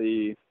pick of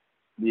the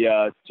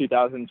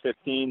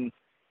 2015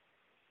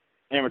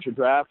 amateur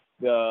draft,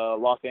 the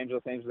Los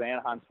Angeles Angels of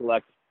Anaheim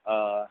select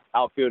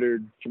outfielder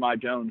Jahmai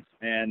Jones,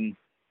 and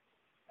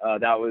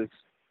that was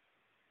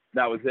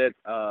it.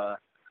 My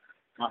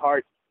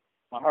heart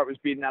was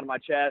beating out of my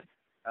chest.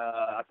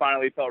 I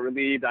finally felt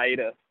relieved. I ate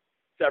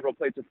several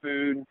plates of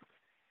food,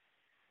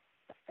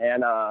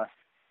 and I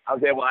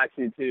was able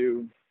actually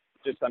to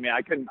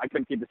I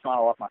couldn't keep the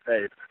smile off my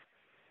face.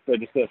 So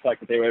just the fact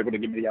that they were able to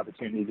give me the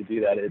opportunity to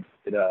do that, it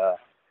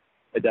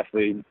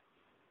definitely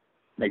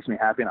makes me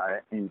happy, and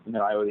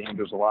I owe the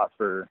Angels a lot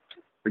for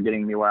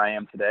getting me where I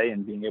am today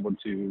and being able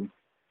to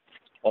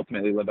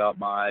ultimately live out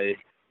my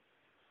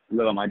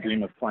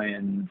dream of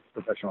playing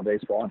professional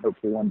baseball, and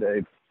hopefully one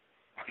day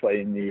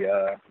play in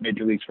the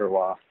major leagues for a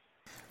while.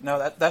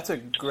 No, that's a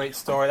great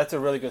story. That's a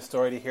really good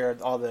story to hear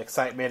all the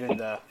excitement and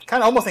the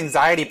kind of almost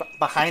anxiety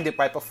behind it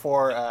right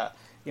before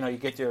you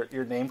get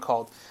your name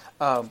called.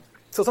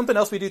 So something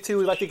else we do too,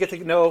 we like to get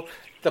to know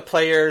the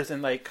players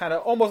and like kind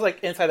of almost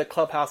like inside the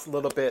clubhouse a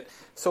little bit.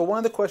 So one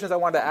of the questions I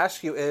wanted to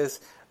ask you is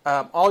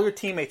all your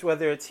teammates,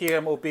 whether it's here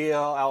in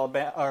Mobile,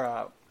 Alabama,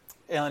 or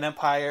Inland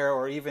Empire,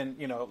 or even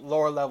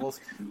lower levels,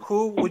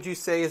 who would you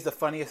say is the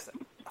funniest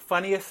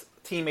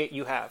teammate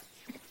you have?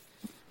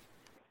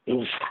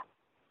 Oof.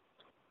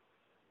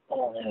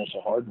 Oh man, that's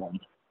a hard one.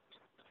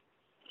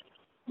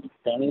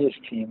 Funniest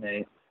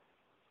teammate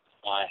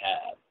I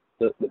have.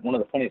 One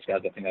of the funniest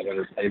guys I think I've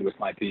ever played with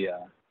might be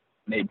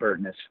Nate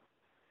Burtness,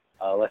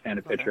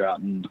 left-handed pitcher out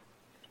in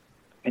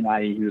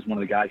IE. He was one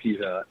of the guys. He's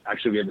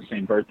actually we have the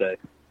same birthday.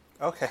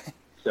 Okay.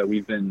 So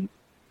we've been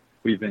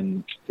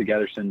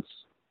together since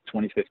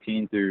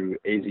 2015 through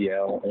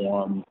AZL,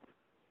 ORM,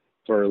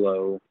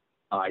 furlough,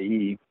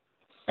 IE,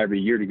 every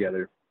year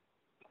together.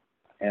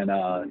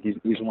 And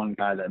he's one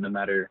guy that no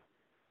matter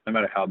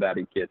how bad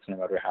it gets, no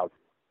matter how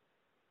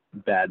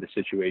bad the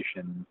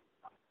situation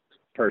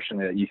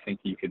personally that you think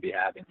you could be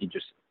having,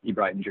 he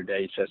brightens your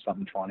day. He says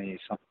something funny,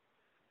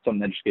 something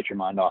that just gets your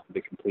mind off of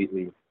it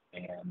completely.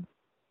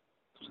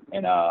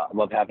 And I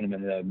love having him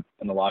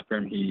in the locker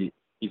room.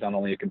 He's not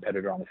only a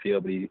competitor on the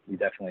field, but he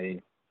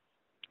definitely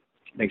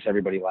makes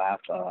everybody laugh.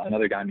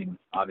 Another guy,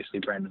 obviously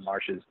Brandon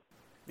Marsh is.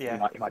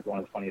 Yeah. He might be one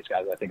of the funniest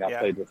guys I think I've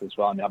played with as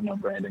well. I've known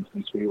Brandon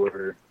since we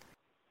were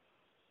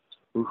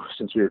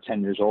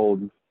 10 years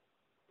old.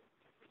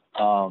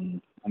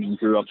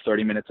 Grew up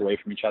 30 minutes away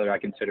from each other. I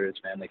consider his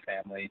family,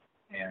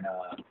 and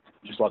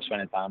just love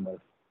spending time with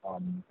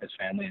his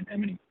family and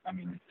him.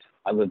 And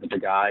I live with the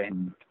guy,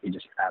 and he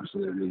just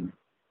absolutely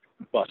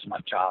busts my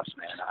chops,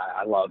 man.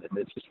 I love it.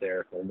 It's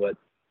hysterical. But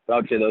I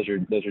would say those are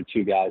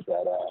two guys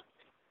that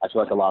I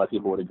feel like a lot of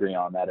people would agree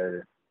on that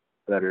are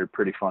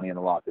pretty funny in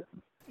the locker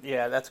room.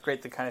 Yeah, that's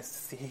great to kind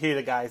of hear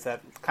the guys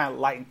that kind of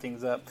lighten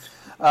things up.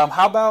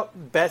 How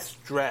about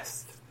best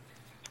dressed?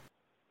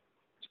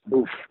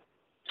 Oof.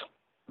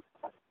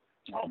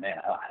 Oh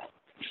man,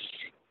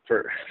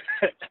 for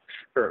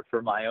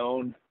my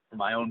own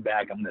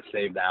bag, I'm gonna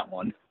save that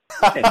one.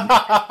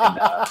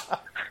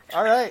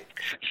 All right.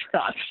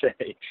 Not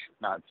say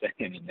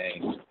any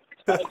names.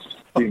 I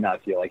do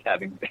not feel like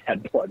having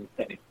bad blood with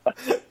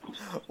anybody.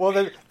 Well,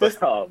 then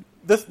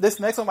this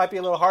next one might be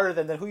a little harder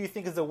than who you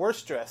think is the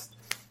worst dressed.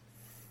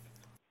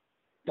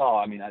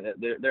 Oh,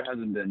 there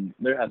hasn't been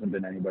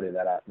anybody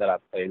that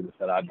I've played with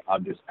that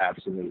I've just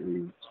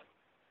absolutely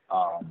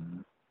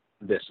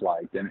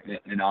disliked,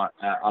 and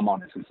I'm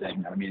honestly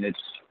saying that.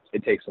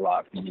 It takes a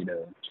lot for me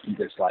to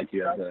dislike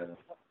you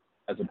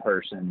as a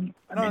person.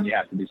 You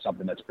have to do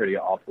something that's pretty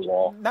off the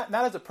wall. Not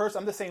as a person.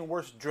 I'm just saying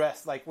worst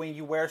dressed. Like when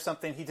you wear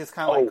something, he just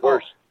kind of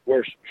worst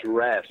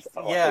dressed.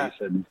 Yeah.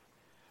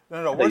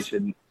 Worst.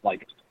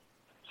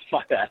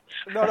 Fuck that.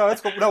 No,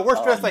 it's cool. No,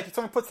 worst dressed. Like if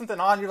someone puts something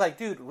on, you're like,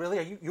 dude, really?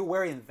 Are you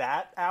wearing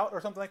that out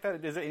or something like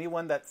that? Is there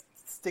anyone that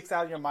sticks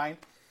out in your mind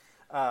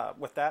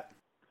with that?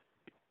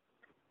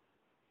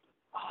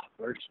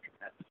 Worst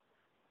dressed.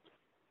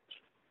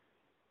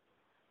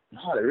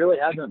 No, there really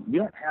hasn't. We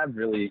don't have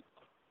really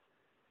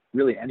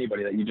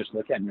anybody that you just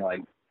look at and you're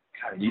like,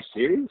 God, are you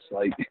serious?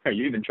 Like, are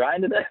you even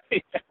trying today?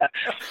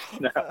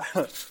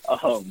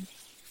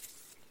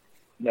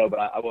 No, but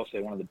I will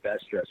say one of the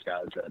best dressed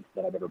guys that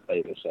I've ever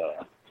played is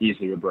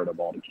easily Roberto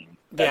Baldacchini.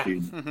 That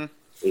dude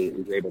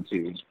is able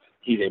to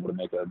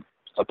make a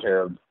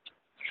pair of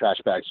trash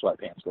bag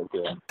sweatpants look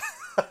good.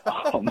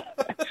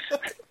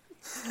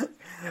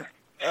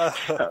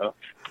 So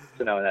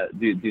no, that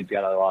dude's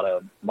got a lot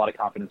of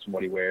confidence in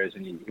what he wears,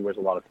 and he wears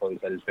a lot of clothes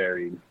that is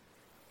very,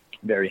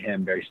 very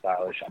him, very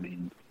stylish.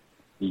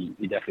 He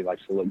definitely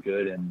likes to look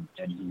good, and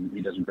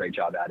he does a great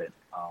job at it.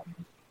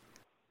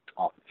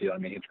 Off the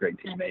field, he's a great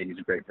teammate. He's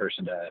a great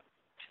person to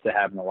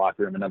have in the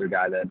locker room. Another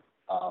guy that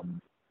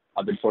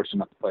I've been fortunate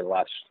enough to play the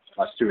last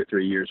 2 or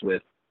 3 years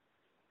with,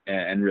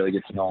 and really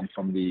get to know him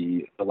from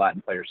the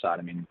Latin player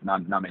side.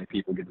 Not many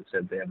people get to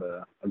say they have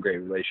a great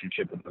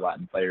relationship with the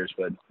Latin players,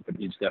 but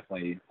he's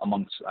definitely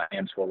amongst a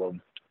handful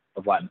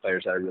of Latin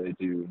players that I really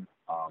do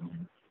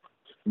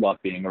love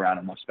being around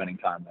and love spending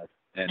time with,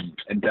 and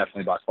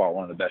definitely by far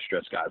one of the best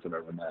dressed guys I've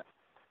ever met.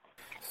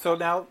 So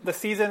now the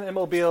season in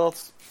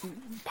Mobile's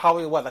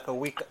probably like a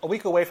week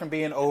away from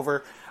being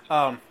over.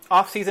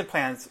 Off-season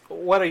plans.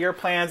 What are your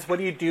plans? What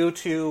do you do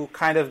to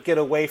kind of get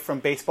away from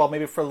baseball,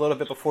 maybe for a little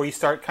bit before you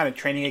start kind of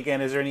training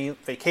again? Is there any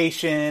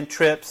vacation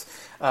trips?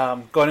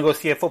 Going to go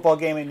see a football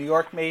game in New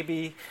York,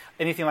 maybe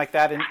anything like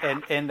that,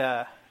 and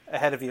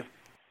ahead of you?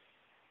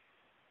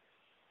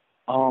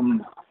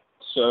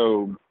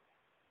 So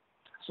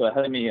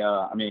ahead of me,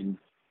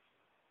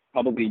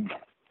 probably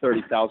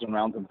 30,000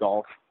 rounds of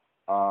golf.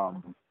 I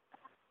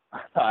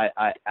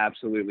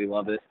absolutely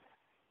love it.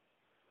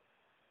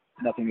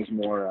 Nothing is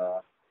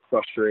more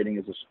frustrating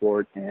as a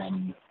sport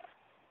and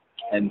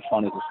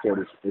fun as a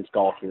sport as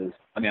golf is.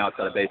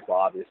 Outside of baseball,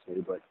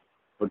 obviously, but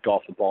with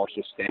golf, the ball's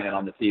just standing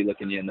on the tee,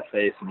 looking you in the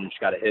face, and you just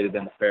got to hit it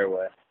in the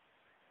fairway.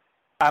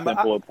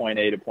 simple point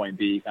A to point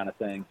B kind of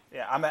thing.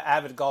 Yeah, I'm an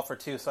avid golfer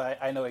too, so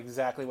I know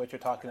exactly what you're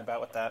talking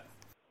about with that.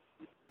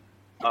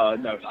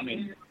 No, I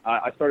mean,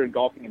 I started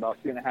golfing about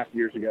 2.5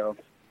 years ago,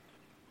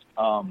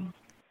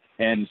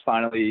 and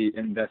finally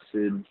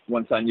invested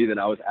once I knew that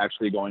I was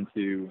actually going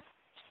to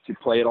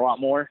play it a lot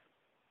more.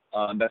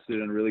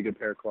 Invested in a really good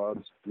pair of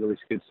clubs, really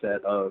good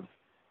set of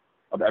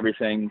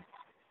everything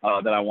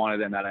that I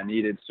wanted and that I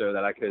needed, so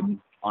that I could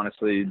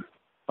honestly, if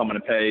I'm going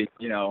to pay,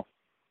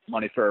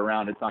 money for a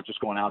round, it's not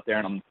just going out there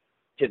and I'm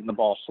hitting the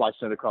ball,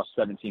 slicing it across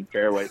 17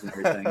 fairways and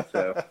everything.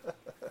 So,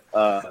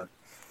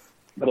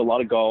 but a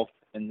lot of golf.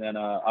 And then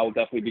I will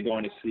definitely be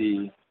going to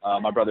see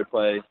my brother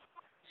play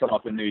some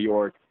up in New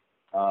York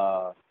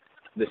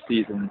this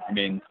season. I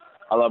mean,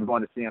 I love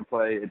going to see him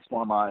play. It's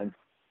one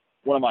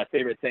of my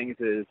favorite things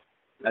is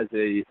as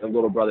a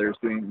little brother is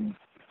going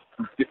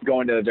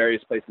to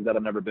various places that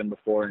I've never been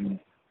before and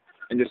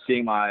just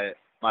seeing my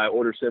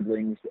older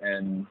siblings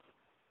and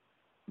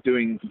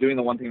doing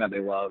the one thing that they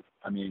love.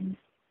 I mean,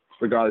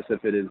 regardless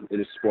if it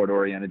is sport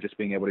oriented, just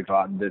being able to go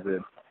out and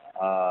visit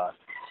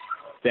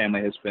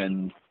family has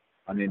been.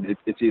 I mean,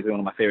 it's easily one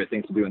of my favorite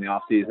things to do in the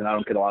off season. I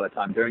don't get a lot of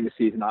time during the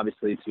season,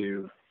 obviously,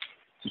 to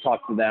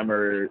talk to them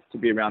or to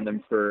be around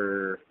them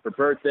for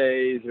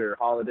birthdays or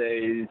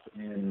holidays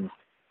and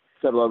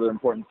several other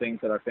important things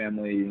that our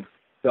family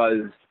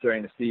does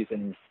during the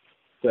season.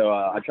 So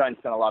I try and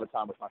spend a lot of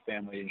time with my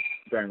family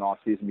during the off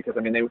season because, I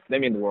mean, they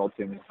mean the world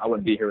to me. I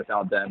wouldn't be here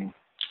without them.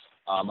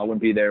 I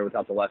wouldn't be there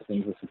without the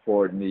lessons, the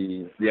support, and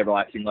the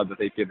everlasting love that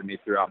they've given me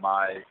throughout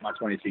my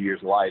 22 years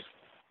of life.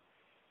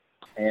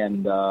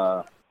 And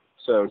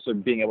so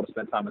being able to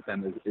spend time with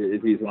them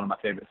is easily one of my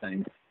favorite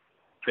things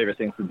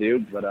to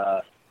do. But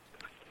I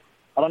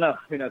don't know.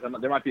 Who knows?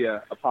 There might be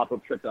a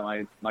pop-up trip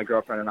that my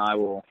girlfriend and I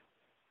will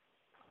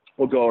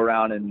go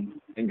around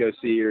and go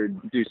see or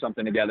do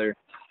something together.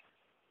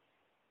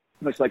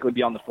 Most likely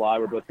be on the fly.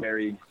 We're both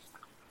very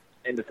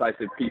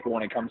indecisive people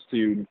when it comes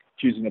to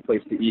choosing a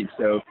place to eat.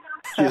 So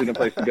choosing a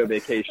place to go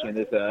vacation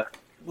is a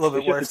little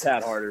bit worse. Just a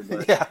tad harder,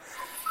 but yeah,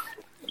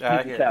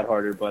 a tad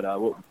harder. But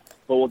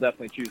we'll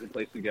definitely choose a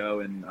place to go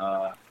and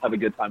have a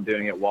good time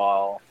doing it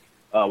while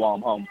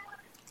I'm home.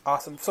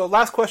 Awesome. So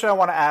last question I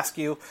want to ask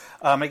you.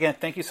 Again,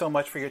 thank you so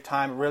much for your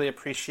time. Really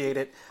appreciate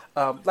it.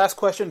 Last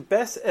question.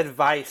 Best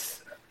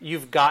advice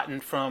you've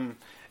gotten from,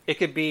 it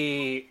could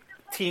be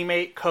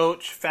teammate,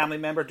 coach, family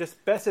member,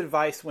 just best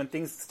advice when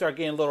things start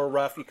getting a little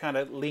rough, you kind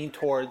of lean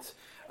towards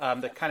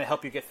that kind of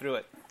help you get through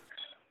it.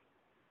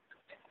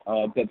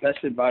 The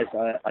best advice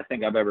I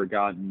think I've ever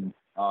gotten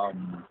has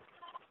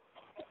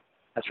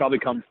probably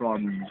come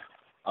from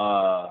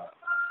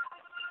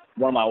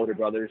one of my older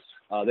brothers.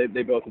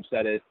 They both have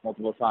said it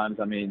multiple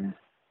times. I mean,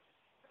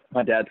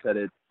 my dad said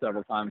it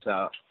several times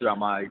throughout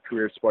my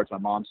career in sports. My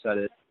mom said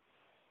it,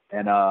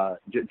 and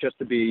just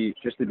to be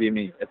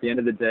me. At the end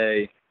of the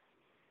day,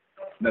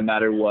 no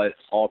matter what,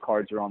 all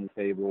cards are on the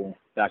table,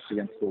 backs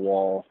against the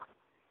wall.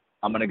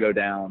 I'm gonna go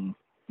down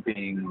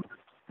being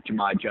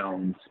Jahmai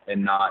Jones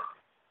and not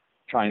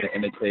trying to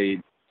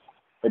imitate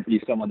or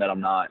be someone that I'm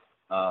not.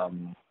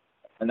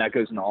 And that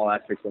goes into all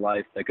aspects of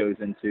life. That goes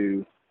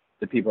into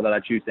the people that I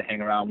choose to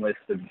hang around with,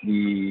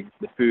 the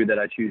food that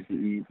I choose to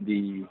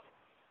eat,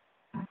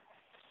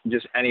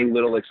 just any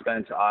little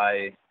expense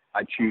I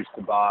choose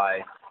to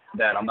buy,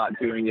 that I'm not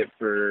doing it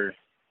for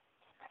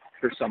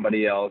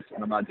somebody else,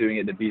 and I'm not doing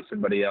it to be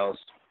somebody else.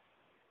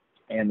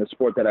 And the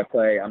sport that I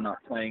play, I'm not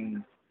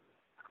playing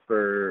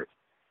for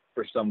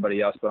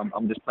somebody else, but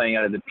I'm just playing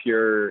out of the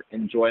pure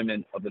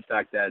enjoyment of the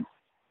fact that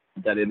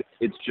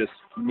it's just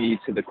me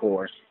to the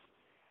core.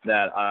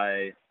 That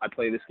I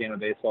play this game of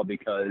baseball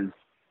because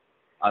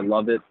I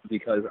love it,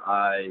 because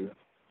I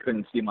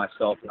couldn't see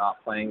myself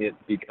not playing it,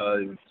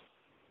 because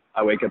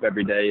I wake up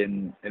every day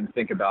and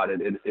think about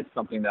it. It's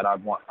something that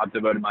I've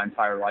devoted my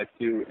entire life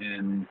to,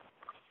 and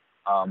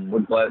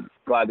would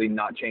gladly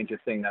not change a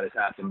thing that has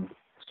happened.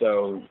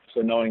 So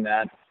knowing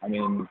that, I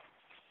mean,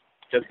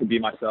 just to be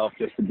myself,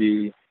 just to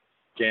be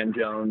Jam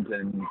Jones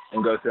and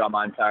go throughout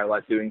my entire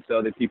life doing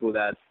so, the people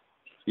that,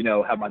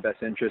 have my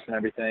best interest in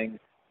everything,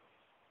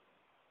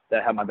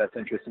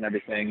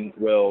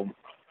 will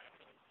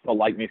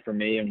like me for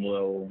me and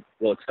will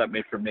accept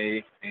me for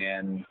me,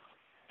 and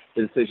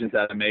the decisions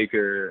that I make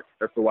are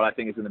for what I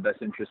think is in the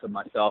best interest of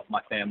myself,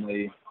 my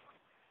family,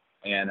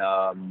 and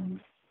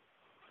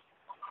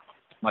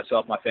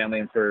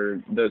and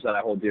for those that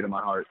I hold dear to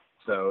my heart.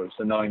 So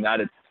knowing that,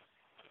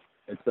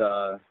 it's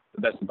the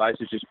best advice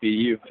is just be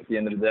you at the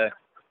end of the day.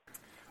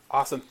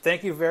 Awesome.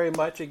 Thank you very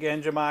much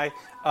again, Jahmai.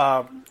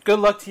 Good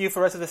luck to you for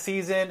the rest of the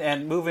season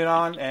and moving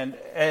on,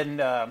 and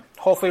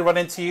hopefully run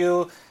into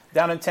you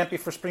down in Tempe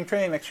for spring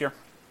training next year.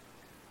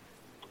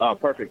 Oh,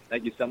 perfect.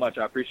 Thank you so much.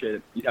 I appreciate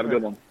it. You have a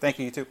good one. Thank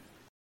you. You too.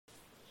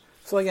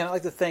 So again, I'd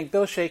like to thank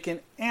Bill Shaikin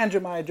and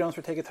Jahmai Jones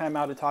for taking time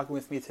out and talking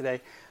with me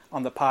today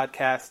on the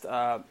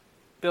podcast.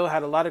 Bill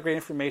had a lot of great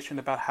information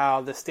about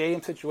how the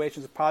stadium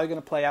situations are probably going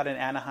to play out in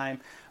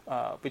Anaheim,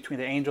 between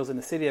the Angels and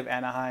the city of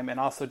Anaheim, and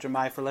also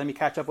Jahmai for letting me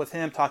catch up with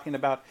him, talking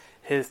about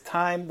his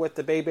time with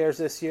the Bay Bears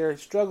this year. He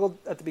struggled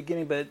at the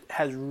beginning, but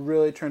has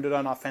really turned it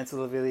on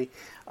offensively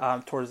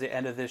towards the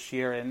end of this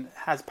year, and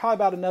has probably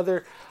about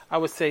another, I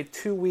would say,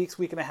 2 weeks,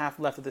 week and a half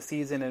left of the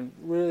season, and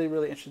really,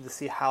 really interested to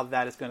see how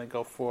that is going to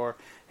go for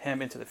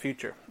him into the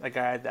future. A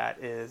guy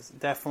that is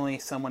definitely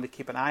someone to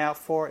keep an eye out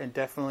for, and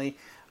definitely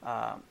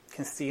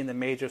can see in the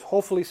majors,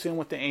 hopefully soon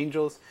with the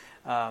Angels,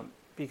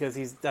 because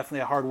he's definitely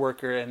a hard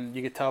worker, and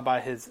you can tell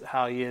by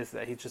how he is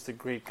that he's just a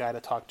great guy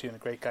to talk to and a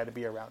great guy to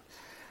be around.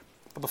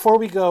 But before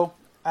we go,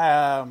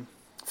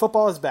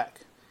 football is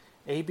back.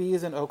 AB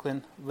is in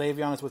Oakland.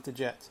 Le'Veon is with the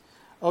Jets.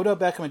 Odell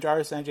Beckham and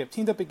Jarvis Landry have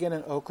teamed up again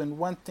in Oakland.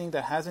 One thing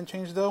that hasn't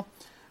changed, though,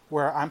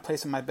 where I'm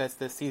placing my bets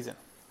this season.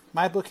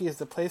 MyBookie is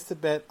the place to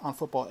bet on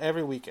football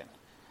every weekend.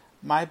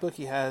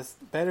 MyBookie has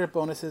better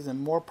bonuses and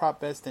more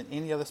prop bets than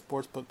any other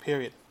sports book,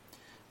 period.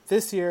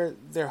 This year,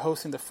 they're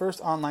hosting the first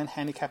online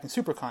handicapping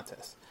super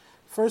contest.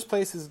 First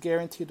place is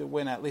guaranteed to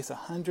win at least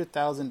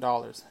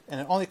 $100,000,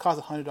 and it only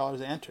costs $100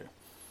 to enter.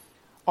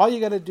 All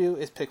you got to do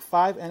is pick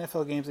 5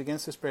 NFL games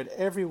against the spread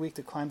every week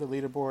to climb the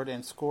leaderboard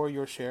and score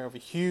your share of a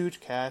huge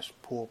cash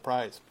pool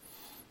prize.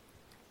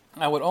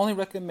 I would only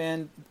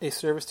recommend a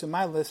service to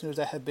my listeners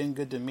that have been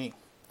good to me.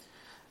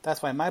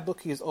 That's why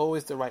MyBookie is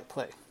always the right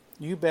play.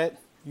 You bet,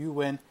 you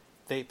win,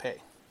 they pay.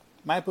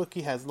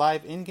 MyBookie has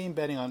live in-game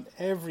betting on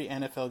every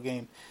NFL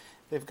game.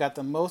 They've got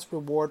the most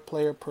reward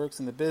player perks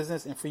in the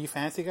business, and for you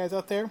fantasy guys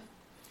out there,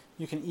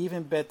 you can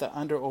even bet the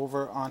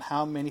under-over on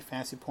how many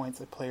fantasy points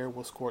a player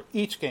will score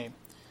each game.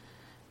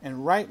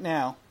 And right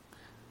now,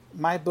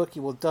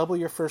 MyBookie will double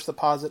your first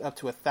deposit up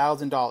to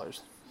 $1,000.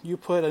 You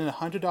put in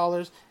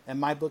 $100,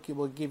 and MyBookie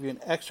will give you an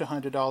extra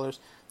 $100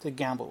 to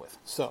gamble with.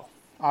 So,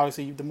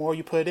 obviously, the more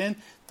you put in,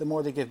 the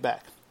more they give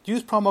back.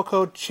 Use promo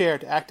code CHAIR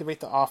to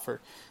activate the offer.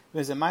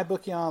 Visit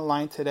MyBookie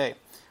online today.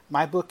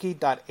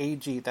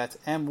 MyBookie.ag. That's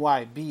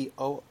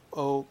MyBookie.ag.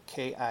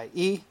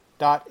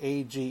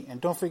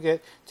 And don't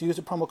forget to use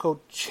the promo code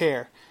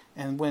CHAIR.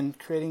 And when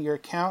creating your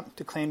account,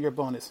 to claim your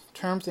bonus.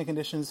 Terms and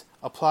conditions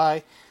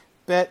apply.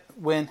 Bet,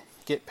 win,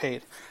 get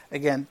paid.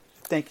 Again,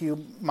 thank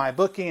you,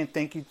 MyBookie, and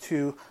thank you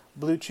to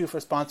Blue Chew for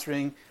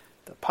sponsoring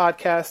the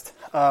podcast.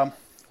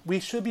 We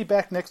should be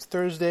back next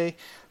Thursday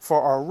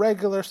for our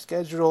regular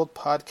scheduled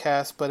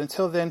podcast. But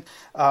until then,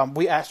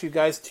 we ask you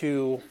guys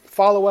to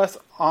follow us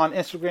on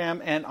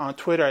Instagram and on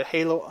Twitter at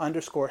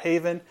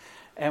Halo_Haven.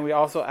 And we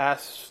also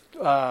ask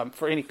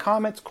for any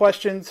comments,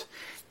 questions,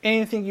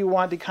 anything you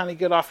want to kind of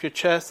get off your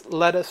chest,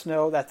 let us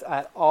know. That's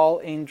at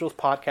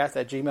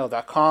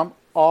allangelspodcast@gmail.com.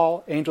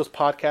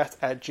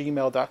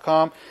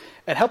 allangelspodcast@gmail.com.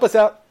 And help us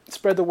out.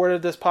 Spread the word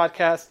of this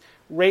podcast.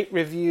 Rate,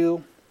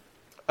 review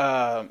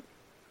on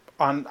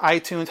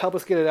iTunes. Help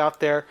us get it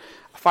out there.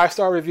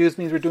 5-star reviews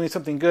means we're doing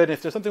something good. And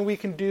if there's something we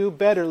can do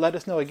better, let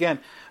us know. Again,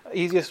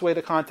 easiest way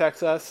to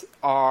contact us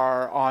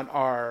are on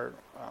our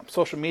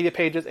social media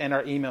pages and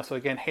our email. So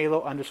again,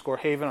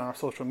 Halo_Haven on our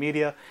social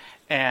media,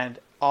 and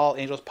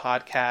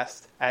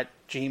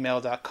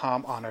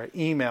allangelspodcast@gmail.com on our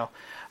email.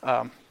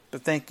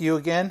 But thank you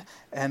again,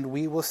 and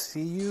we will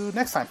see you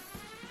next time.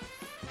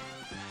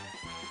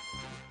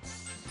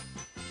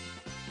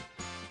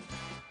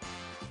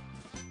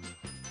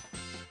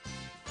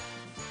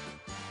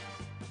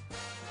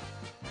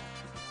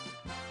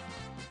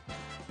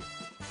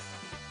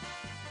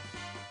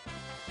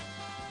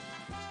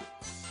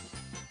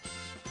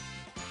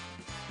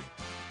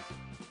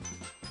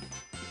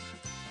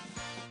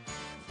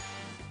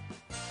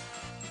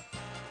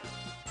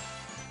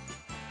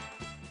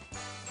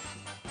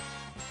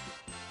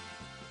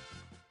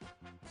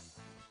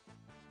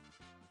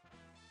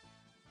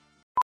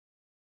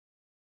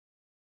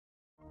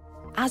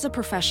 As a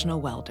professional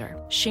welder,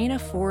 Shayna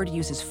Ford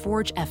uses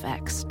Forge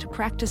FX to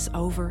practice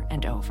over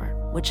and over,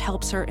 which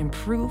helps her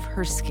improve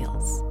her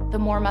skills. The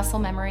more muscle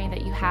memory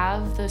that you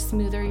have, the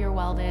smoother your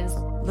weld is.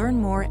 Learn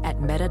more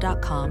at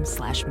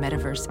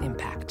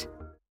meta.com/metaverseimpact.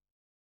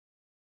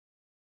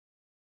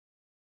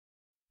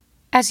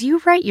 As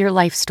you write your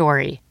life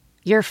story,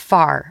 you're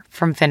far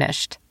from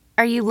finished.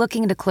 Are you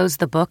looking to close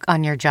the book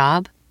on your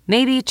job?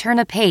 Maybe turn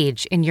a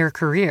page in your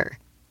career?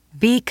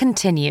 Be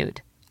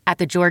continued at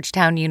the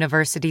Georgetown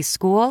University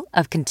School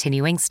of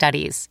Continuing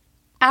Studies.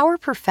 Our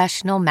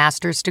professional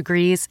master's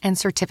degrees and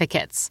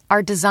certificates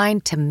are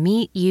designed to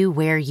meet you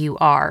where you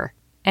are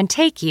and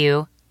take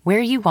you where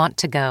you want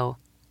to go.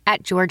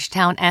 At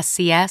Georgetown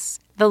SCS,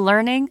 the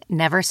learning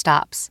never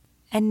stops,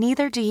 and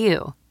neither do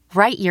you.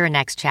 Write your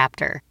next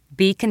chapter.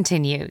 Be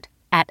continued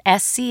at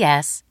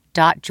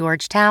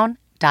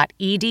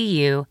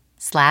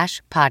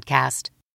scs.georgetown.edu/podcast.